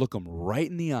person, look them right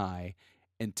in the eye,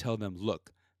 and tell them,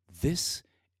 look, this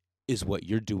is what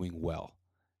you're doing well.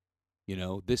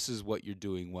 This is what you're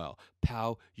doing well.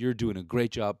 Pal, you're doing a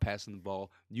great job passing the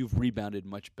ball. You've rebounded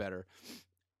much better.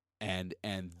 And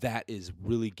that is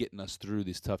really getting us through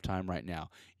this tough time right now.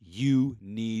 You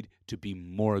need to be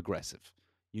more aggressive.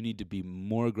 You need to be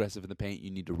more aggressive in the paint. You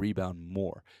need to rebound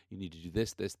more. You need to do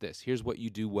this, this, this. Here's what you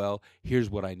do well. Here's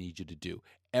what I need you to do.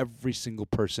 Every single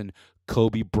person,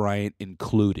 Kobe Bryant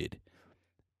included.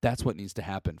 That's what needs to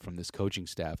happen from this coaching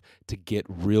staff to get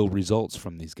real results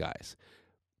from these guys.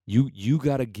 You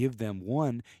got to give them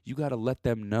you got to let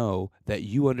them know that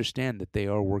you understand that they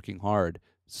are working hard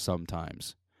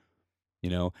sometimes.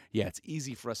 It's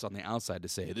easy for us on the outside to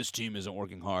say, this team isn't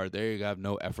working hard. They have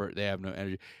no effort. They have no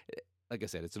energy. Like I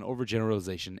said, it's an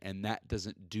overgeneralization, and that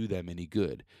doesn't do them any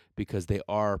good because they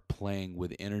are playing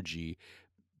with energy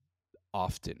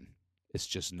often. It's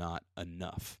just not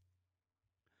enough.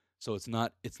 So it's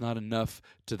not enough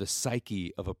to the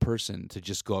psyche of a person to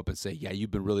just go up and say, yeah,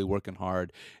 you've been really working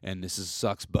hard, and this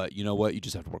sucks, but you know what? You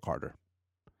just have to work harder.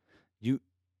 You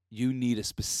need a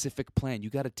specific plan. You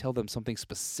got to tell them something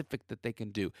specific that they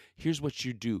can do. Here's what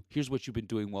you do. Here's what you've been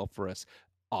doing well for us.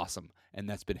 Awesome. And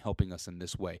that's been helping us in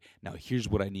this way. Now, here's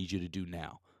what I need you to do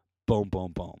now. Boom,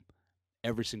 boom, boom.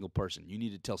 Every single person. You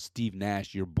need to tell Steve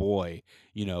Nash, your boy,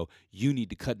 you need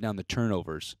to cut down the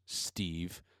turnovers,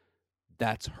 Steve.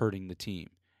 That's hurting the team.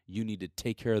 You need to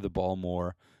take care of the ball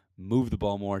more, move the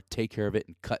ball more, take care of it,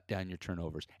 and cut down your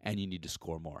turnovers. And you need to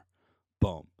score more.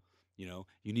 Boom.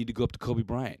 You need to go up to Kobe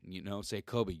Bryant, say,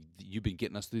 Kobe, you've been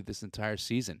getting us through this entire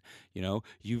season.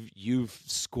 You've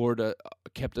scored,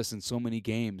 kept us in so many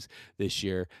games this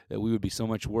year that we would be so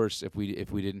much worse if we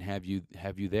didn't have you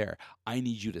there. I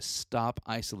need you to stop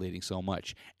isolating so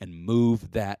much and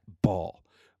move that ball.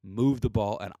 Move the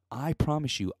ball, and I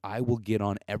promise you, I will get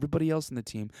on everybody else in the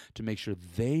team to make sure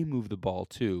they move the ball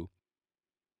too.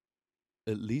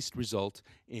 At least result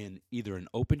in either an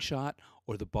open shot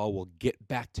or the ball will get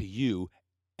back to you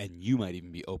and you might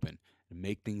even be open and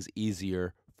make things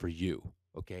easier for you.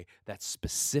 Okay, that's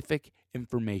specific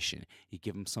information. You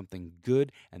give them something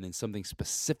good and then something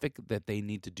specific that they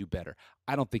need to do better.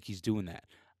 I don't think he's doing that.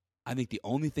 I think the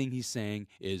only thing he's saying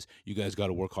is you guys got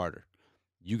to work harder.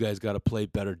 You guys got to play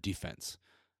better defense.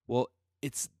 Well,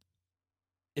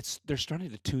 they're starting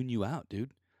to tune you out,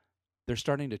 dude. They're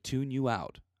starting to tune you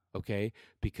out. Okay,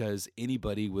 because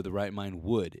anybody with the right mind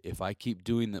would. If I keep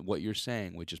doing what you're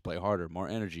saying, which is play harder, more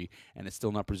energy, and it's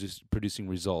still not producing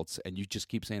results, and you just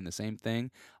keep saying the same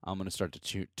thing, I'm going to start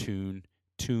to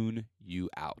tune you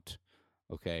out.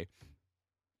 Okay.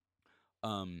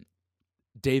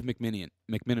 Dave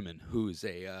McMiniman, who's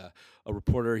a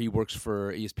reporter. He works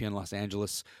for ESPN Los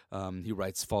Angeles. He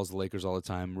follows the Lakers all the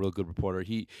time. Real good reporter.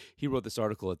 He wrote this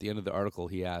article. At the end of the article,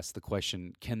 he asked the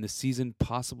question, can the season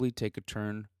possibly take a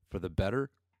turn for the better?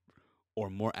 Or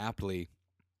more aptly,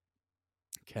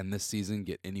 can this season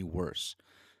get any worse?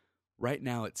 Right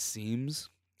now, it seems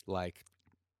like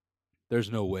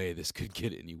there's no way this could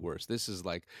get any worse. This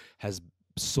has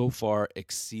so far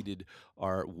exceeded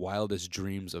our wildest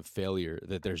dreams of failure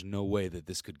that there's no way that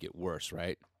this could get worse,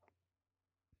 right?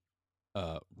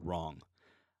 Wrong.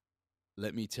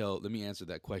 Let me answer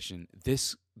that question.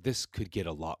 This could get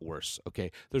a lot worse,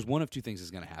 okay? There's one of two things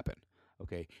that's going to happen,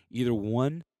 okay? Either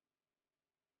one,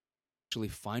 actually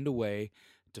find a way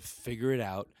to figure it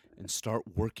out and start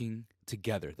working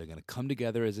together. They're going to come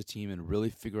together as a team and really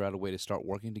figure out a way to start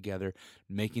working together,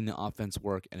 making the offense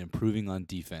work and improving on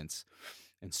defense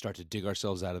and start to dig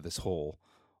ourselves out of this hole.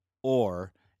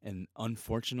 Or, and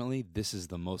unfortunately, this is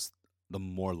the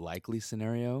more likely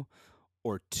scenario,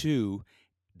 or two,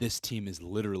 this team is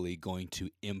literally going to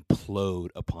implode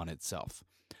upon itself.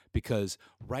 Because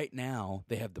right now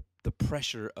they have the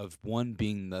pressure of one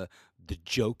being the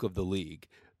joke of the league.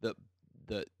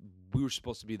 We were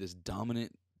supposed to be this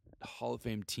dominant Hall of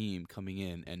Fame team coming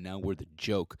in, and now we're the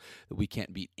joke that we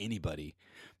can't beat anybody.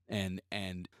 And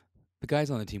The guys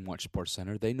on the team watch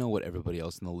SportsCenter. They know what everybody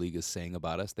else in the league is saying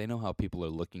about us. They know how people are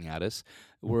looking at us.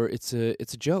 It's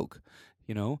a joke,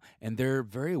 and they're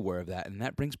very aware of that, and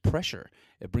that brings pressure.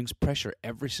 It brings pressure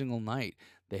every single night.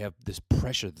 They have this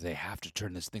pressure that they have to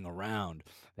turn this thing around.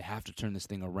 They have to turn this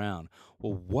thing around.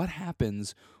 Well, what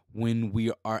happens when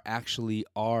we are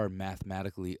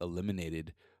mathematically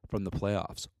eliminated from the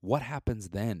playoffs? What happens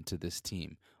then to this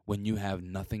team when you have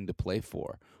nothing to play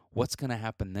for? What's going to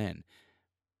happen then?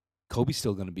 Kobe's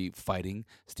still going to be fighting.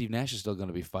 Steve Nash is still going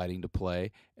to be fighting to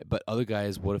play. But other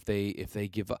guys, what if they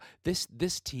give up?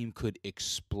 This team could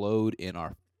explode in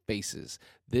our faces.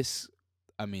 It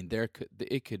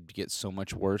could get so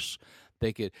much worse.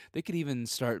 They could even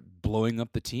start blowing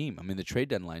up the team. I mean, the trade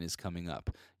deadline is coming up.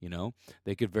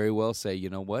 They could very well say, you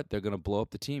know what, they're going to blow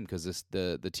up the team because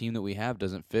the team that we have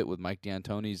doesn't fit with Mike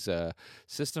D'Antoni's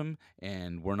system,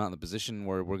 and we're not in the position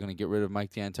where we're going to get rid of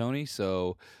Mike D'Antoni.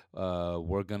 So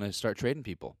we're going to start trading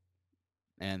people,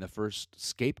 and the first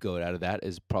scapegoat out of that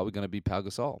is probably going to be Pau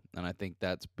Gasol, and I think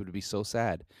that would be so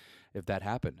sad if that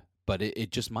happened. But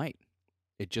it just might.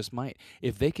 It just might.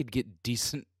 If they could get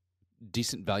decent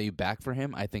value back for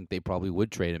him, I think they probably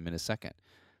would trade him in a second,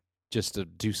 just to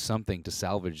do something to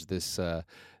salvage this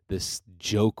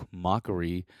joke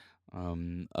mockery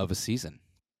of a season.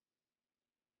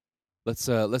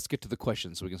 Let's get to the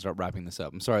questions so we can start wrapping this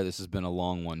up. I'm sorry this has been a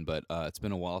long one, but it's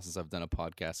been a while since I've done a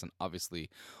podcast, and obviously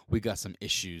we got some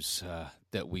issues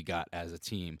that we got as a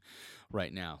team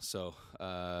right now. So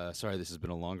sorry this has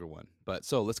been a longer one. But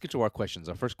so let's get to our questions.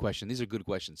 Our first question, these are good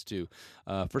questions too.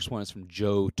 First one is from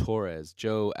Joe Torres.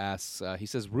 Joe asks, he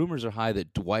says, rumors are high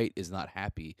that Dwight is not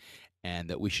happy and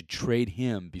that we should trade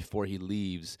him before he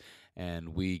leaves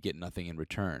and we get nothing in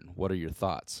return. What are your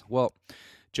thoughts? Well,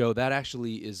 Joe, that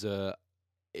actually is a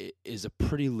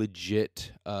pretty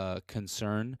legit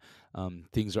concern.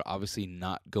 Things are obviously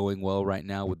not going well right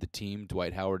now with the team.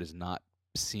 Dwight Howard does not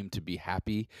seem to be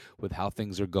happy with how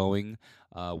things are going,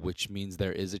 which means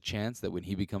there is a chance that when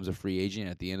he becomes a free agent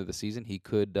at the end of the season, he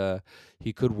could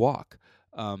walk.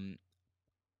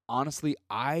 Honestly,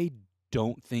 I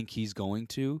don't think he's going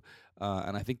to,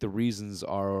 and I think the reasons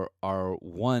are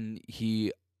one,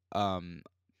 he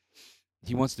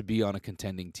wants to be on a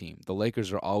contending team. The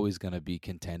Lakers are always going to be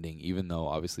contending, even though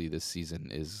obviously this season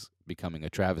is becoming a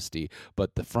travesty.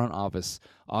 But the front office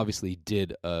obviously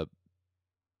did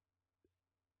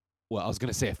I was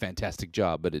going to say a fantastic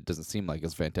job, but it doesn't seem like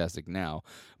it's fantastic now.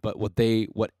 But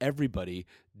what everybody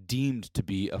deemed to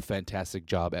be a fantastic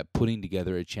job at putting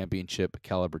together a championship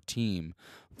caliber team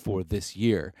for this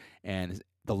year, and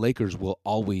the Lakers will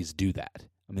always do that.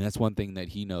 I mean, that's one thing that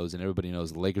he knows, and everybody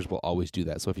knows the Lakers will always do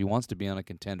that. So if he wants to be on a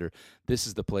contender, this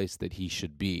is the place that he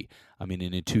should be. I mean,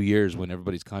 in 2 years, when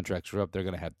everybody's contracts are up, they're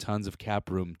going to have tons of cap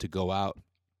room to go out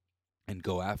and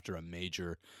go after a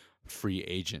major free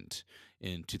agent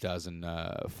in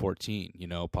 2014.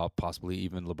 Possibly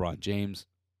even LeBron James,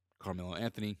 Carmelo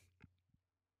Anthony.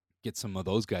 Get some of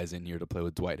those guys in here to play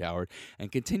with Dwight Howard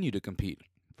and continue to compete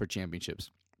for championships.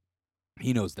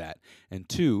 He knows that. And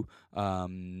two,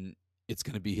 it's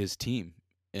going to be his team.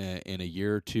 In a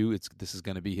year or two, this is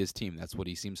going to be his team. That's what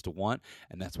he seems to want,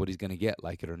 and that's what he's going to get,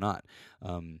 like it or not.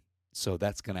 So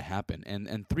that's going to happen.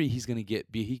 And three, he can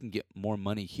get more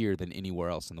money here than anywhere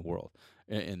else in the world,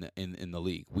 in the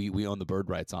league. We own the bird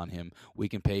rights on him. We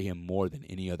can pay him more than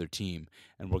any other team,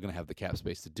 and we're going to have the cap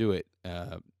space to do it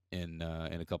in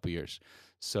a couple years.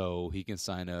 So he can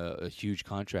sign a huge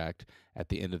contract at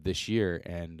the end of this year,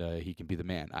 and he can be the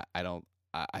man.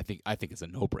 I think it's a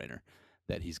no-brainer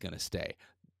that he's going to stay.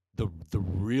 The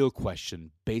real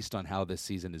question, based on how this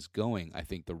season is going, I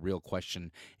think the real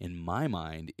question in my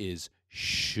mind is,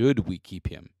 should we keep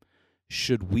him?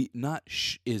 Should we not?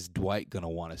 Is Dwight going to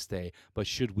want to stay? But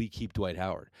should we keep Dwight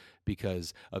Howard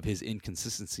because of his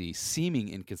seeming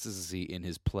inconsistency in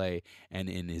his play and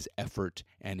in his effort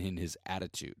and in his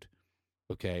attitude?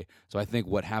 Okay, so I think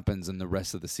what happens in the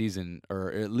rest of the season,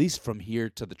 or at least from here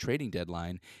to the trading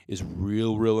deadline, is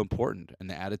real important. And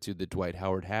the attitude that Dwight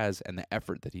Howard has and the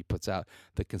effort that he puts out,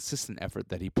 the consistent effort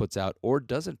that he puts out or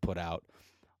doesn't put out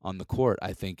on the court,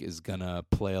 I think is going to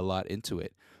play a lot into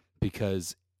it.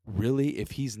 Because really,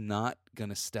 if he's not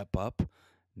going to step up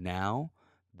now,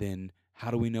 then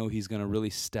how do we know he's going to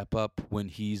really step up when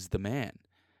he's the man?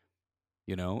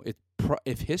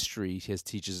 If history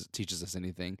teaches us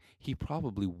anything, he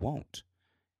probably won't,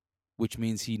 which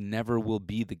means he never will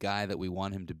be the guy that we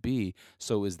want him to be.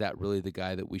 So is that really the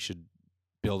guy that we should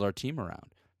build our team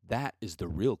around? That is the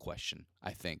real question,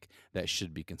 I think, that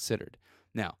should be considered.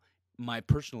 Now, my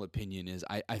personal opinion is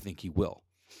I think he will.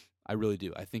 I really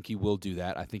do. I think he will do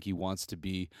that. I think he wants to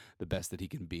be the best that he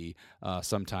can be.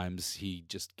 Sometimes he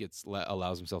just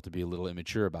allows himself to be a little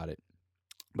immature about it.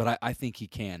 But I think he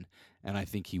can, and I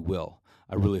think he will.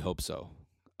 I really hope so.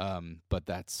 But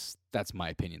that's my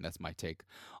opinion. That's my take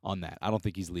on that. I don't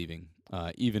think he's leaving.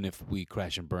 Even if we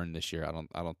crash and burn this year,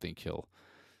 I don't think he'll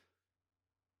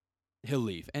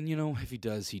leave. And if he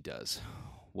does, he does.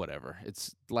 Whatever.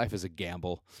 Life is a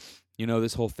gamble.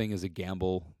 This whole thing is a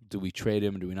gamble. Do we trade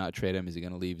him? Do we not trade him? Is he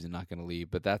going to leave? Is he not going to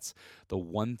leave? But that's the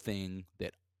one thing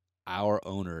that our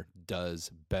owner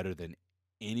does better than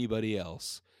anybody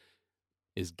else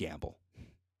is gamble.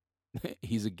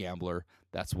 He's a gambler.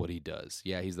 That's what he does.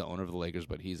 Yeah, he's the owner of the Lakers,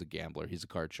 but he's a gambler. He's a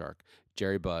card shark.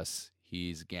 Jerry Buss,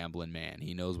 he's a gambling man.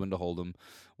 He knows when to hold him,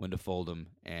 when to fold him,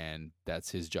 and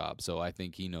that's his job. So I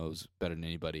think he knows better than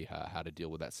anybody how to deal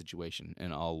with that situation,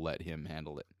 and I'll let him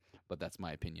handle it. But that's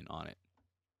my opinion on it.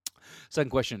 Second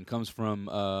question comes from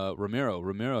Ramiro.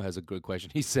 Ramiro has a good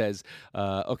question. He says,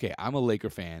 okay, I'm a Laker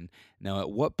fan. Now, at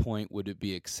what point would it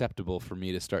be acceptable for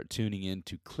me to start tuning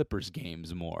into Clippers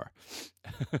games more?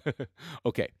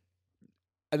 Okay.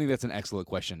 I think that's an excellent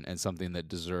question and something that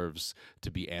deserves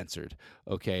to be answered,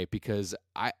 okay? Because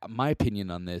my opinion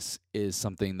on this is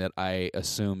something that I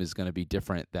assume is going to be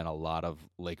different than a lot of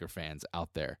Laker fans out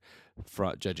there,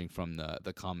 judging from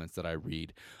the comments that I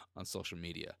read on social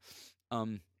media.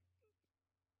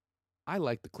 I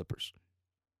like the Clippers.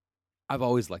 I've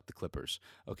always liked the Clippers,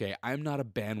 okay? I'm not a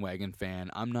bandwagon fan.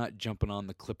 I'm not jumping on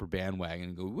the Clipper bandwagon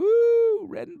and go, woo,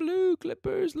 red and blue,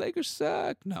 Clippers, Lakers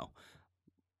suck. No.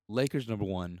 Lakers number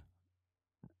one,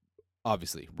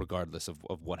 obviously, regardless of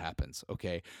what happens,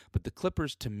 okay? But the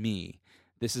Clippers, to me,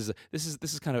 this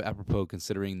is kind of apropos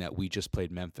considering that we just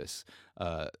played Memphis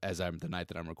the night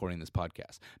that I'm recording this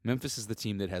podcast. Memphis is the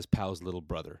team that has Pau's little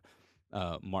brother,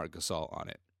 Marc Gasol, on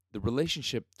it. The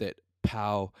relationship that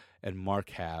Pau and Mark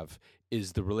have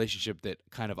is the relationship that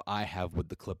kind of I have with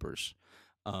the Clippers.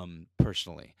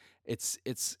 Personally, it's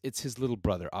his little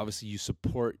brother. Obviously, you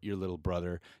support your little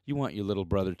brother. You want your little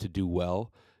brother to do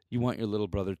well. You want your little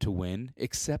brother to win,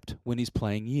 except when he's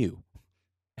playing you,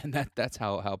 and that's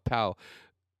how Pau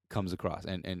comes across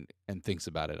and thinks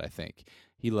about it. I think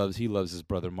he loves his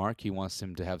brother Mark. He wants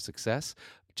him to have success,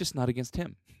 just not against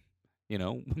him.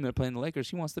 When they're playing the Lakers,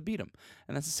 he wants to beat them.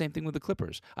 And that's the same thing with the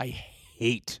Clippers. I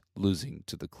hate losing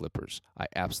to the Clippers. I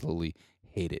absolutely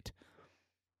hate it.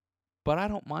 But I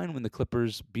don't mind when the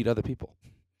Clippers beat other people.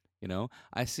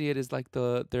 I see it as like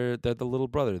they're the little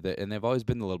brother, and they've always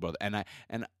been the little brother.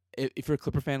 And if you're a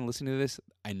Clipper fan listening to this,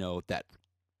 I know that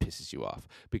pisses you off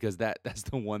because that's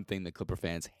the one thing that Clipper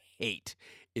fans hate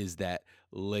is that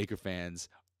Laker fans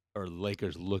or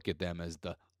Lakers look at them as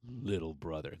the little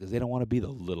brother because they don't want to be the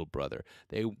little brother.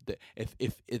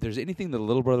 If there's anything that a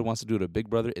little brother wants to do to a big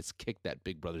brother, it's kick that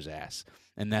big brother's ass,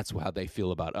 and that's how they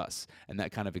feel about us. And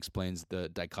that kind of explains the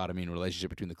dichotomy and relationship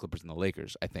between the Clippers and the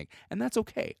Lakers, I think. And that's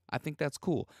okay. I think that's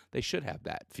cool. They should have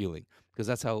that feeling because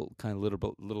that's how kind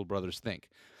of little brothers think.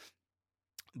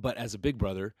 But as a big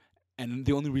brother, and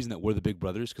the only reason that we're the big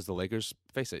brothers because the Lakers,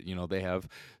 face it, they have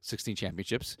 16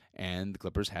 championships and the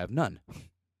Clippers have none.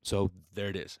 So there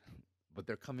it is. But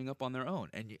they're coming up on their own.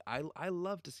 And I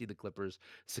love to see the Clippers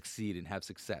succeed and have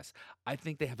success. I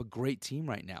think they have a great team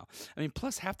right now. I mean,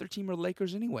 plus half their team are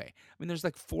Lakers anyway. I mean, there's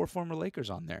like 4 former Lakers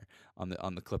on there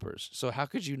on the Clippers. So how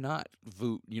could you not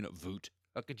voot?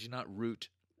 How could you not root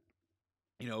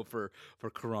for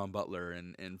Caron Butler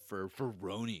and for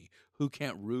Rony? Who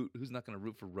can't root? Who's not going to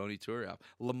root for Rony Turiaf?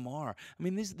 Lamar. I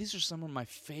mean, these are some of my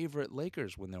favorite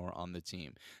Lakers when they were on the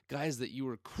team. Guys that you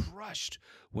were crushed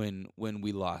when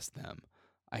we lost them.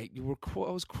 I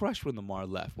was crushed when Lamar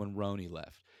left, when Rony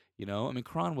left. I mean,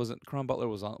 Caron Butler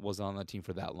was on that team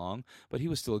for that long, but he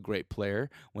was still a great player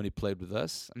when he played with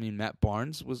us. I mean, Matt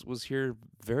Barnes was here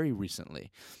very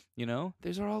recently.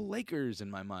 These are all Lakers in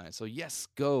my mind. So yes,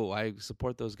 go. I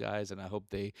support those guys, and I hope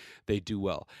they do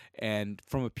well. And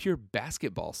from a pure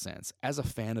basketball sense, as a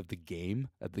fan of the game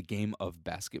of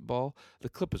basketball, the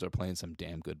Clippers are playing some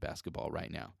damn good basketball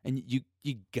right now, and you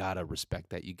gotta respect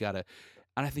that.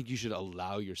 And I think you should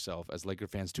allow yourself as Laker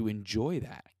fans to enjoy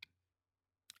that.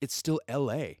 It's still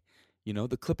L.A.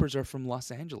 The Clippers are from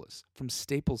Los Angeles, from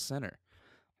Staples Center.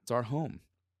 It's our home.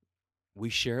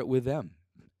 We share it with them.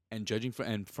 And judging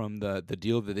from the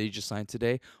deal that they just signed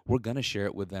today, we're going to share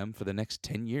it with them for the next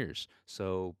 10 years.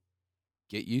 So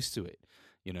get used to it.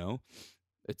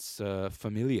 It's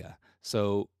familia.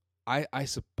 So I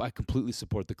completely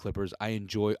support the Clippers.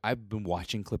 I've been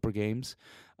watching Clipper games.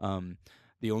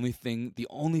 The only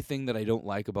thing that I don't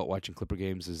like about watching Clipper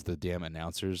games is the damn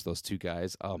announcers. Those two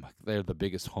guys, they're the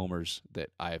biggest homers that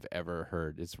I've ever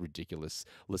heard. It's ridiculous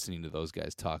listening to those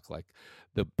guys talk. Like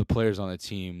the players on the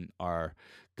team are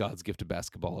God's gift to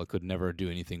basketball. It could never do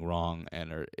anything wrong,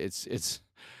 and it's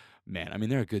man. I mean,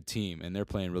 they're a good team and they're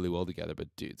playing really well together.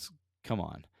 But dudes, come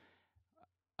on.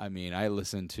 I mean, I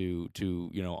listen to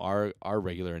our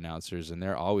regular announcers, and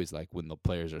they're always like when the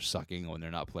players are sucking, when they're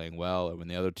not playing well, or when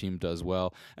the other team does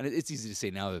well. And it's easy to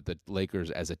say now that the Lakers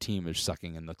as a team are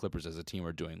sucking, and the Clippers as a team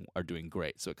are doing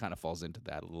great. So it kind of falls into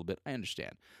that a little bit. I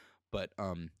understand, but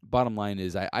bottom line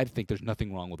is, I think there's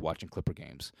nothing wrong with watching Clipper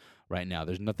games right now.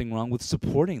 There's nothing wrong with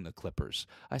supporting the Clippers.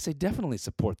 I say definitely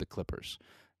support the Clippers.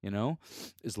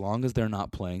 As long as they're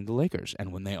not playing the Lakers,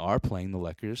 and when they are playing the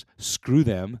Lakers, screw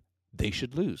them. They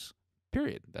should lose.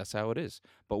 Period. That's how it is.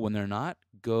 But when they're not,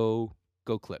 go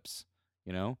Clips.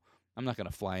 I'm not going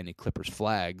to fly any Clippers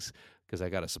flags because I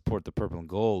got to support the purple and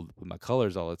gold with my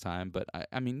colors all the time. But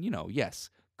I mean, yes,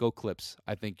 go Clips.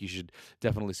 I think you should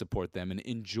definitely support them and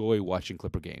enjoy watching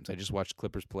Clipper games. I just watched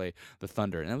Clippers play the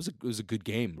Thunder, and it was a good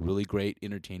game, really great,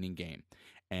 entertaining game.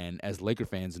 And as Laker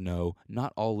fans know,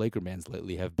 not all Laker fans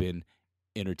lately have been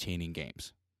entertaining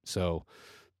games. So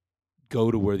go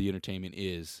to where the entertainment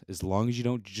is, as long as you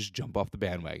don't just jump off the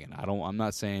bandwagon. I'm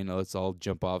not saying let's all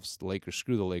jump off the Lakers,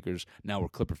 screw the Lakers. Now we're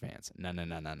Clipper fans. No.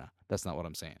 That's not what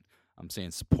I'm saying. I'm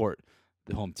saying support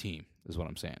the home team is what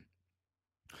I'm saying.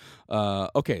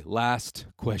 Okay, last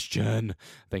question.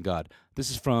 Thank God.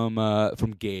 This is from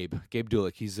Gabe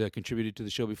Dulick. He's contributed to the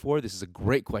show before. This is a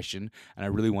great question, and I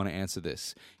really want to answer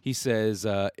this. He says,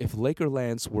 if Laker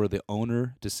Lance were the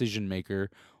owner, decision maker,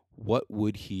 what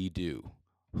would he do?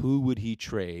 Who would he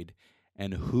trade,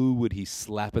 and who would he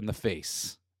slap in the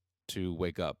face to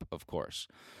wake up, of course?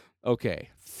 Okay,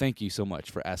 thank you so much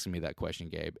for asking me that question,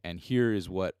 Gabe. And here is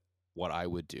what I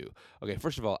would do. Okay,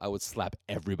 first of all, I would slap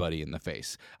everybody in the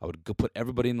face. I would go put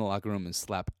everybody in the locker room and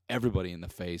slap everybody in the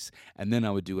face. And then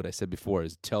I would do what I said before,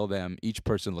 is tell them, each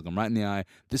person, look them right in the eye,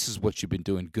 this is what you've been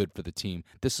doing good for the team.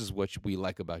 This is what we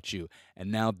like about you.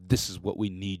 And now this is what we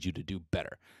need you to do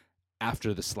better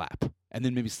after the slap. And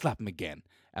then maybe slap them again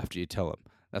after you tell them.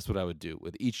 That's what I would do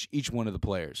with each one of the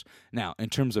players. Now, in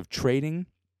terms of trading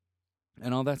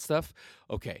and all that stuff,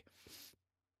 okay,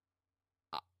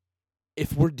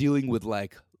 if we're dealing with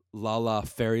like La La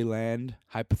Fairyland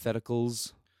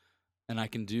hypotheticals and I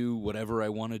can do whatever I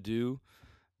want to do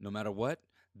no matter what,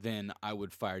 then I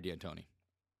would fire D'Antoni.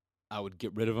 I would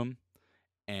get rid of him,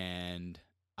 and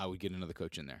I would get another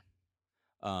coach in there.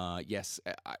 Yes,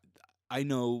 I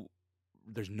know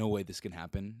there's no way this can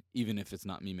happen, even if it's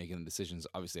not me making the decisions.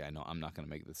 Obviously, I know I'm not going to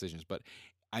make the decisions, but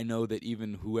I know that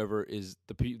even whoever is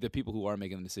the people who are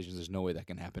making the decisions, there's no way that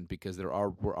can happen because we're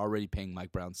already paying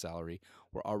Mike Brown's salary.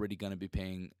 We're already going to be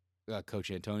paying Coach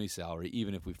Antoni's salary,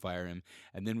 even if we fire him,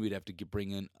 and then we'd have to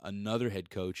bring in another head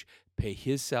coach, pay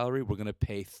his salary. We're going to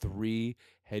pay 3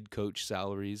 head coach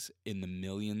salaries in the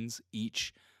millions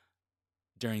each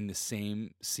during the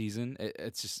same season.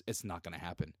 It's not going to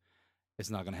happen. It's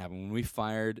not going to happen. When we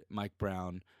fired Mike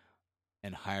Brown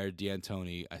and hired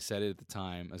D'Antoni, I said it at the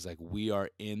time, I was like, we are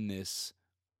in this,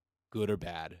 good or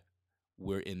bad,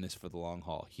 we're in this for the long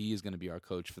haul. He is going to be our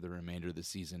coach for the remainder of the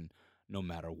season, no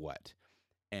matter what.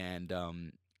 And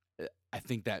I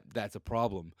think that's a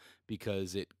problem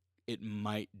because it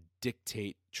might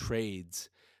dictate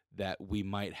trades that we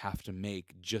might have to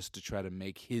make just to try to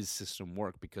make his system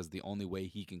work, because the only way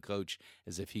he can coach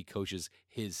is if he coaches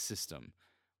his system.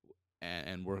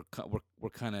 And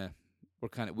we kind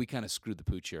of screwed the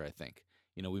pooch here, I think.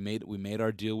 We made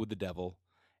our deal with the devil,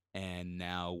 and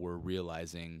now we're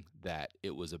realizing that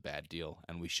it was a bad deal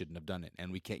and we shouldn't have done it,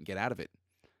 and we can't get out of it.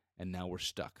 And now we're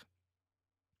stuck.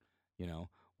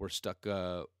 We're stuck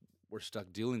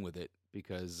dealing with it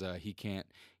because he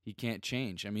can't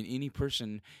change. I mean, any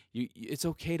person, it's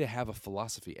okay to have a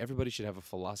philosophy. Everybody should have a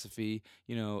philosophy,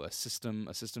 a system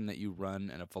that you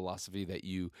run, and a philosophy that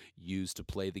you use to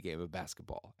play the game of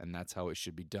basketball, and that's how it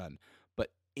should be done.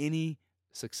 But any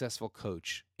successful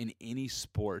coach in any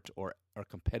sport or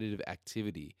competitive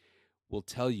activity will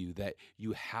tell you that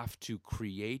you have to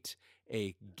create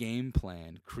a game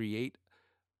plan, create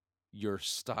your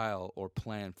style or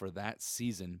plan for that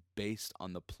season based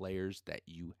on the players that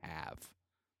you have.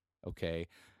 Okay?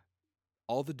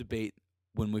 All the debate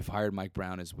when we've hired Mike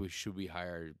Brown is should we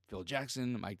hire Phil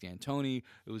Jackson, Mike D'Antoni?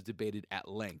 It was debated at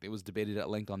length. It was debated at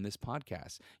length on this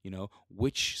podcast.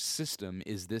 Which system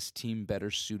is this team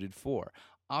better suited for?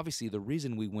 Obviously, the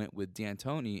reason we went with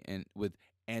D'Antoni and with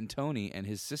Antoni and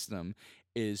his system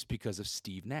is because of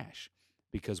Steve Nash.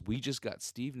 Because we just got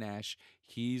Steve Nash.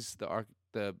 He's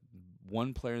the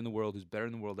one player in the world who's better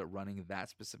in the world at running that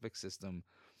specific system.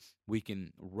 We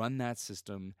can run that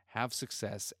system, have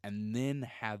success, and then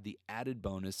have the added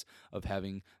bonus of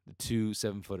having the 2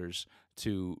 7-footers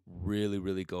to really,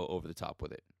 really go over the top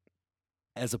with it.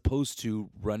 As opposed to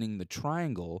running the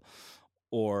triangle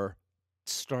or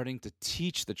starting to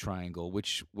teach the triangle,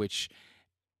 which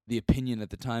the opinion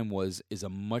at the time is a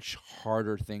much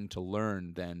harder thing to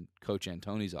learn than Coach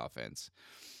Antoni's offense.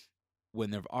 When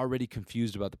they're already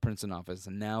confused about the Princeton offense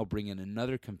and now bring in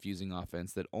another confusing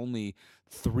offense that only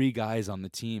 3 guys on the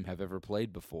team have ever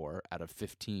played before out of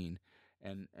 15,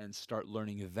 and start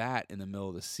learning that in the middle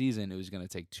of the season, it was going to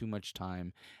take too much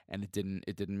time, and it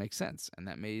didn't make sense, and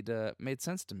that made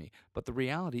sense to me. But the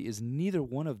reality is neither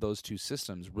one of those 2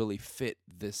 systems really fit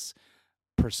this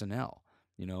personnel.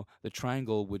 The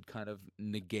triangle would kind of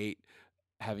negate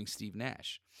having Steve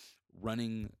Nash.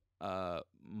 Running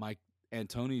Mike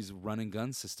Antoni's run and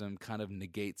gun system kind of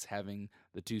negates having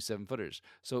the 2 7-footers.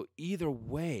 So either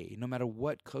way, no matter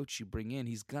what coach you bring in,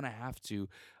 he's going to have to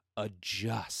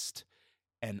adjust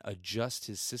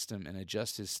his system and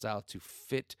adjust his style to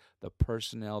fit the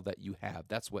personnel that you have.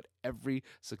 That's what every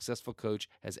successful coach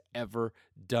has ever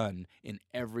done in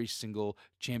every single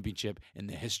championship in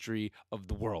the history of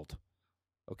the world.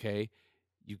 Okay?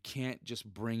 You can't just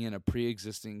bring in a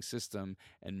pre-existing system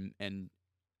and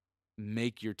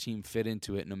make your team fit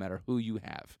into it no matter who you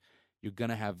have. You're going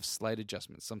to have slight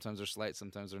adjustments. Sometimes they're slight,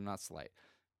 sometimes they're not slight.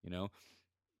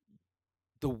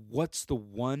 What's the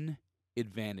one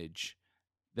advantage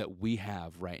that we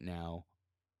have right now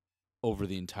over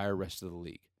the entire rest of the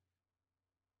league?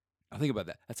 I think about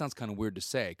that. That sounds kind of weird to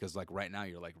say because like right now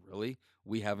you're like, really?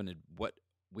 We have an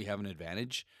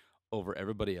advantage over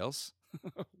everybody else?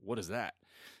 What is that?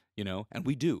 And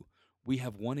we do. We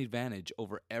have one advantage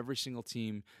over every single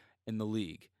team in the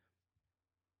league.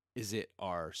 Is it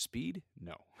our speed?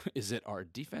 No. Is it our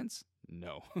defense?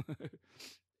 No.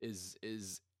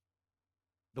 Is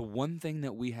the one thing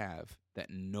that we have that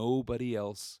nobody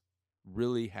else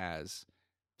really has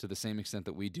to the same extent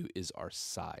that we do is our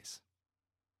size.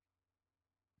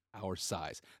 Our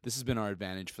size. This has been our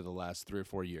advantage for the last 3 or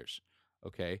 4 years.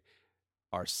 Okay?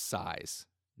 Our size.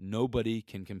 Nobody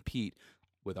can compete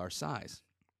with our size.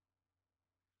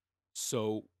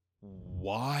 So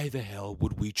why the hell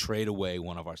would we trade away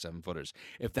one of our 7-footers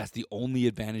if that's the only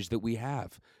advantage that we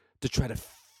have to try to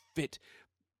fit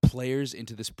players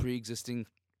into this pre-existing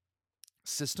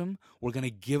system? We're going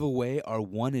to give away our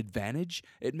one advantage?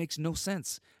 It makes no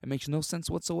sense. It makes no sense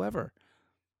whatsoever.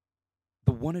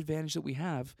 The one advantage that we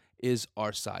have is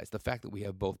our size, the fact that we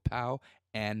have both Pau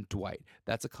and Dwight.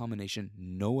 That's a combination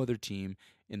no other team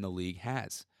in the league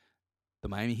has. The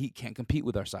Miami Heat can't compete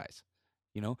with our size.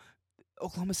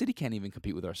 Oklahoma City can't even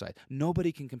compete with our size.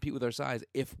 Nobody can compete with our size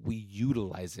if we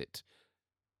utilize it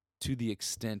to the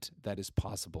extent that is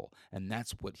possible. And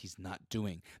that's what he's not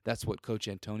doing. That's what Coach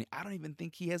Antoni, I don't even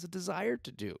think he has a desire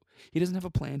to do. He doesn't have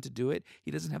a plan to do it. He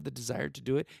doesn't have the desire to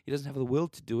do it. He doesn't have the will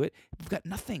to do it. We've got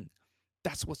nothing.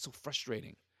 That's what's so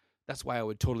frustrating. That's why I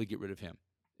would totally get rid of him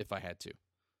if I had to.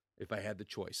 If I had the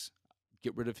choice.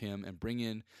 Get rid of him and bring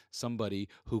in somebody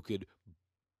who could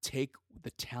take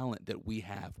the talent that we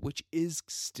have, which is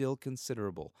still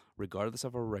considerable. Regardless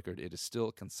of our record, it is still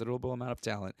a considerable amount of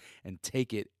talent, and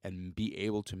take it and be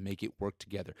able to make it work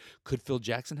together. Could Phil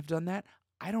Jackson have done that?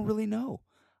 I don't really know.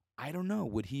 I don't know.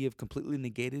 Would he have completely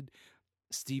negated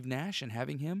Steve Nash and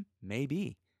having him?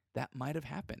 Maybe. That might have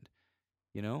happened.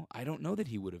 I don't know that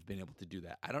he would have been able to do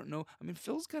that. I don't know. I mean,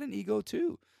 Phil's got an ego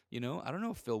too. I don't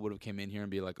know if Phil would have came in here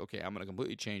and be like, okay, I'm going to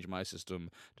completely change my system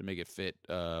to make it fit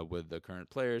with the current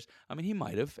players. I mean, he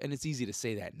might have, and it's easy to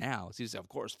say that now. It's easy to say, of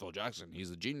course, Phil Jackson,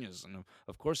 he's a genius, and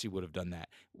of course he would have done that.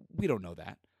 We don't know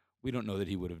that. We don't know that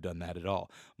he would have done that at all.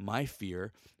 My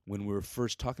fear, when we were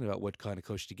first talking about what kind of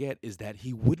coach to get, is that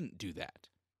he wouldn't do that.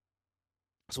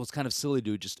 So it's kind of silly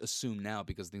to just assume now,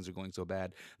 because things are going so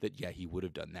bad, that, yeah, he would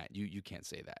have done that. You can't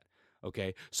say that.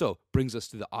 Okay, so brings us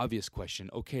to the obvious question.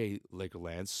 Okay,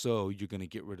 Lakerland, so you're going to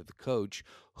get rid of the coach.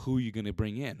 Who are you going to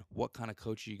bring in? What kind of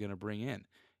coach are you going to bring in?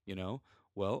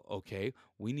 Well, okay,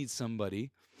 we need somebody.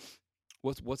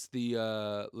 What's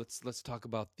the let's talk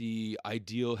about the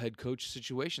ideal head coach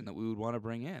situation that we would want to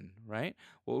bring in, right?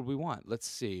 What would we want? Let's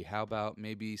see. How about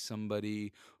maybe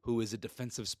somebody who is a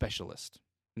defensive specialist?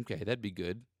 Okay, that'd be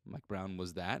good. Mike Brown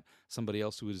was that. Somebody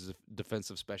else who is a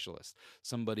defensive specialist.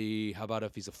 Somebody, how about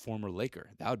if he's a former Laker?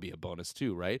 That would be a bonus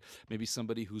too, right? Maybe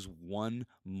somebody who's won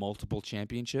multiple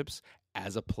championships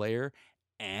as a player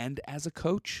and as a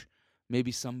coach.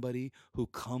 Maybe somebody who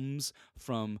comes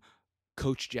from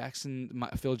Phil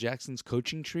Jackson's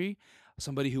coaching tree.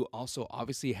 somebody who also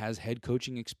obviously has head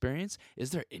coaching experience.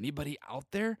 Is there anybody out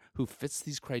there who fits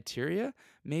these criteria,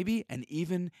 maybe, and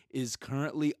even is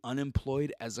currently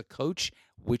unemployed as a coach,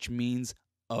 which means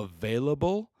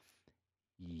available?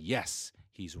 Yes,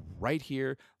 he's right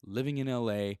here, living in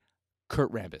LA,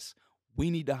 Kurt Rambis. We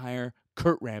need to hire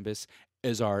Kurt Rambis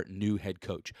as our new head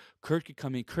coach. Kurt could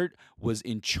come in. Kurt was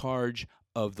in charge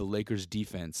of the Lakers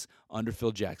defense under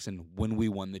Phil Jackson when we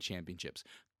won the championships.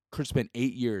 Kurt spent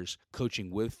 8 years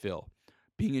coaching with Phil,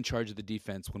 being in charge of the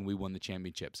defense when we won the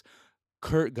championships.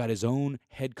 Kurt got his own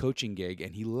head coaching gig,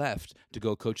 and he left to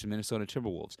go coach the Minnesota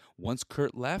Timberwolves. Once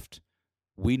Kurt left,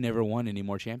 we never won any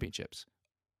more championships.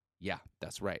 Yeah,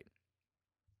 that's right.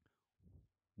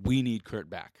 We need Kurt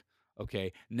back.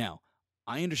 Okay, now,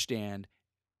 I understand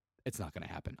it's not going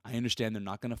to happen. I understand they're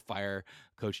not going to fire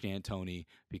Coach D'Antoni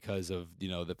because of,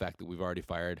 the fact that we've already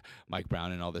fired Mike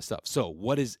Brown and all this stuff. So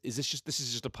what is this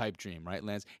is just a pipe dream, right,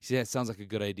 Lance? You see, that sounds like a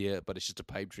good idea, but it's just a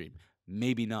pipe dream.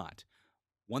 Maybe not.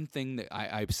 One thing that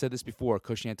I've said this before,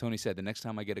 Coach D'Antoni said, the next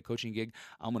time I get a coaching gig,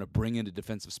 I'm going to bring in a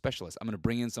defensive specialist. I'm going to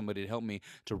bring in somebody to help me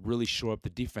to really shore up the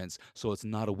defense so it's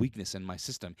not a weakness in my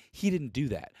system. He didn't do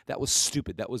that. That was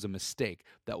stupid. That was a mistake.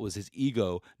 That was his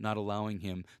ego not allowing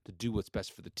him to do what's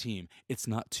best for the team. It's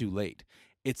not too late.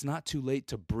 It's not too late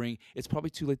to it's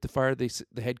probably too late to fire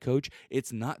the head coach.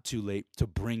 It's not too late to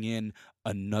bring in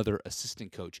another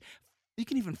assistant coach. You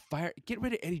can even get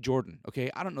rid of Eddie Jordan, okay?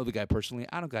 I don't know the guy personally.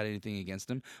 I don't got anything against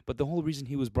him. But the whole reason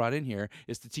he was brought in here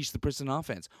is to teach the Princeton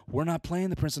offense. We're not playing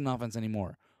the Princeton offense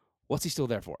anymore. What's he still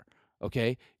there for,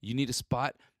 okay? You need a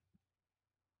spot.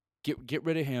 Get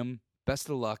rid of him. Best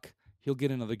of luck. He'll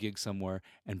get another gig somewhere,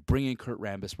 and bring in Kurt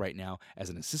Rambis right now as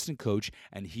an assistant coach,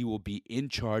 and he will be in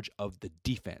charge of the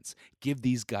defense. Give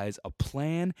these guys a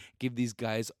plan. Give these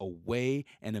guys a way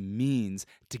and a means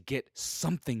to get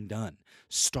something done.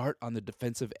 Start on the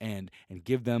defensive end and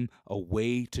give them a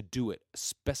way to do it.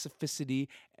 Specificity,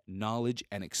 knowledge,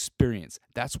 and experience.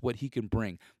 That's what he can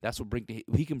bring. That's what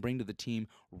he can bring to the team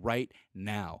right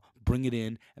now. Bring it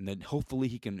in, and then hopefully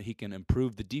he can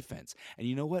improve the defense. And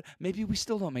you know what? Maybe we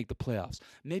still don't make the playoffs.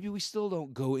 Maybe we still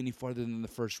don't go any farther than the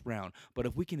first round. But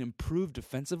if we can improve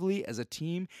defensively as a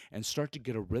team and start to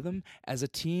get a rhythm as a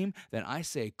team, then I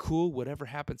say, cool, whatever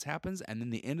happens, happens. And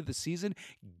then the end of the season,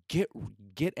 get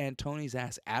Antoni's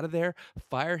ass out of there,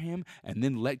 fire him, and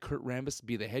then let Kurt Rambis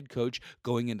be the head coach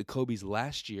going into Kobe's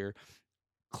last year.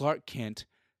 Clark Kent,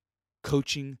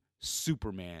 coaching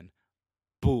Superman.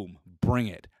 Boom, bring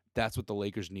it. That's what the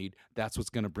Lakers need. That's what's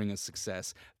going to bring us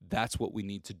success. That's what we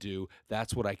need to do.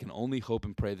 That's what I can only hope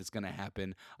and pray that's going to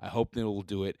happen. I hope that it will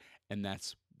do it, and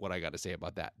that's what I got to say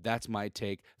about that. That's my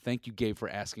take. Thank you, Gabe, for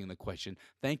asking the question.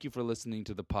 Thank you for listening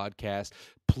to the podcast.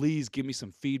 Please give me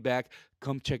some feedback.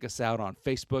 Come check us out on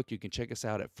Facebook. You can check us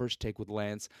out at First Take with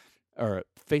Lance, or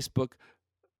Facebook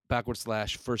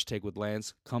 / First Take with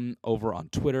Lance. Come over on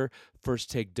Twitter,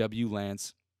 First Take W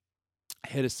Lance.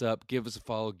 Hit us up, give us a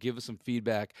follow, give us some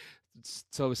feedback.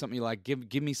 Tell me something you like.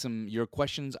 Give me your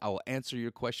questions. I will answer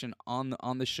your question on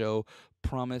the show.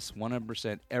 Promise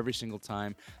 100% every single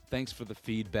time. Thanks for the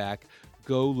feedback.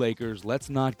 Go Lakers. Let's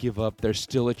not give up. There's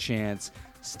still a chance.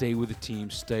 Stay with the team.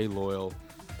 Stay loyal.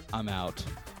 I'm out.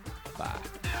 Bye.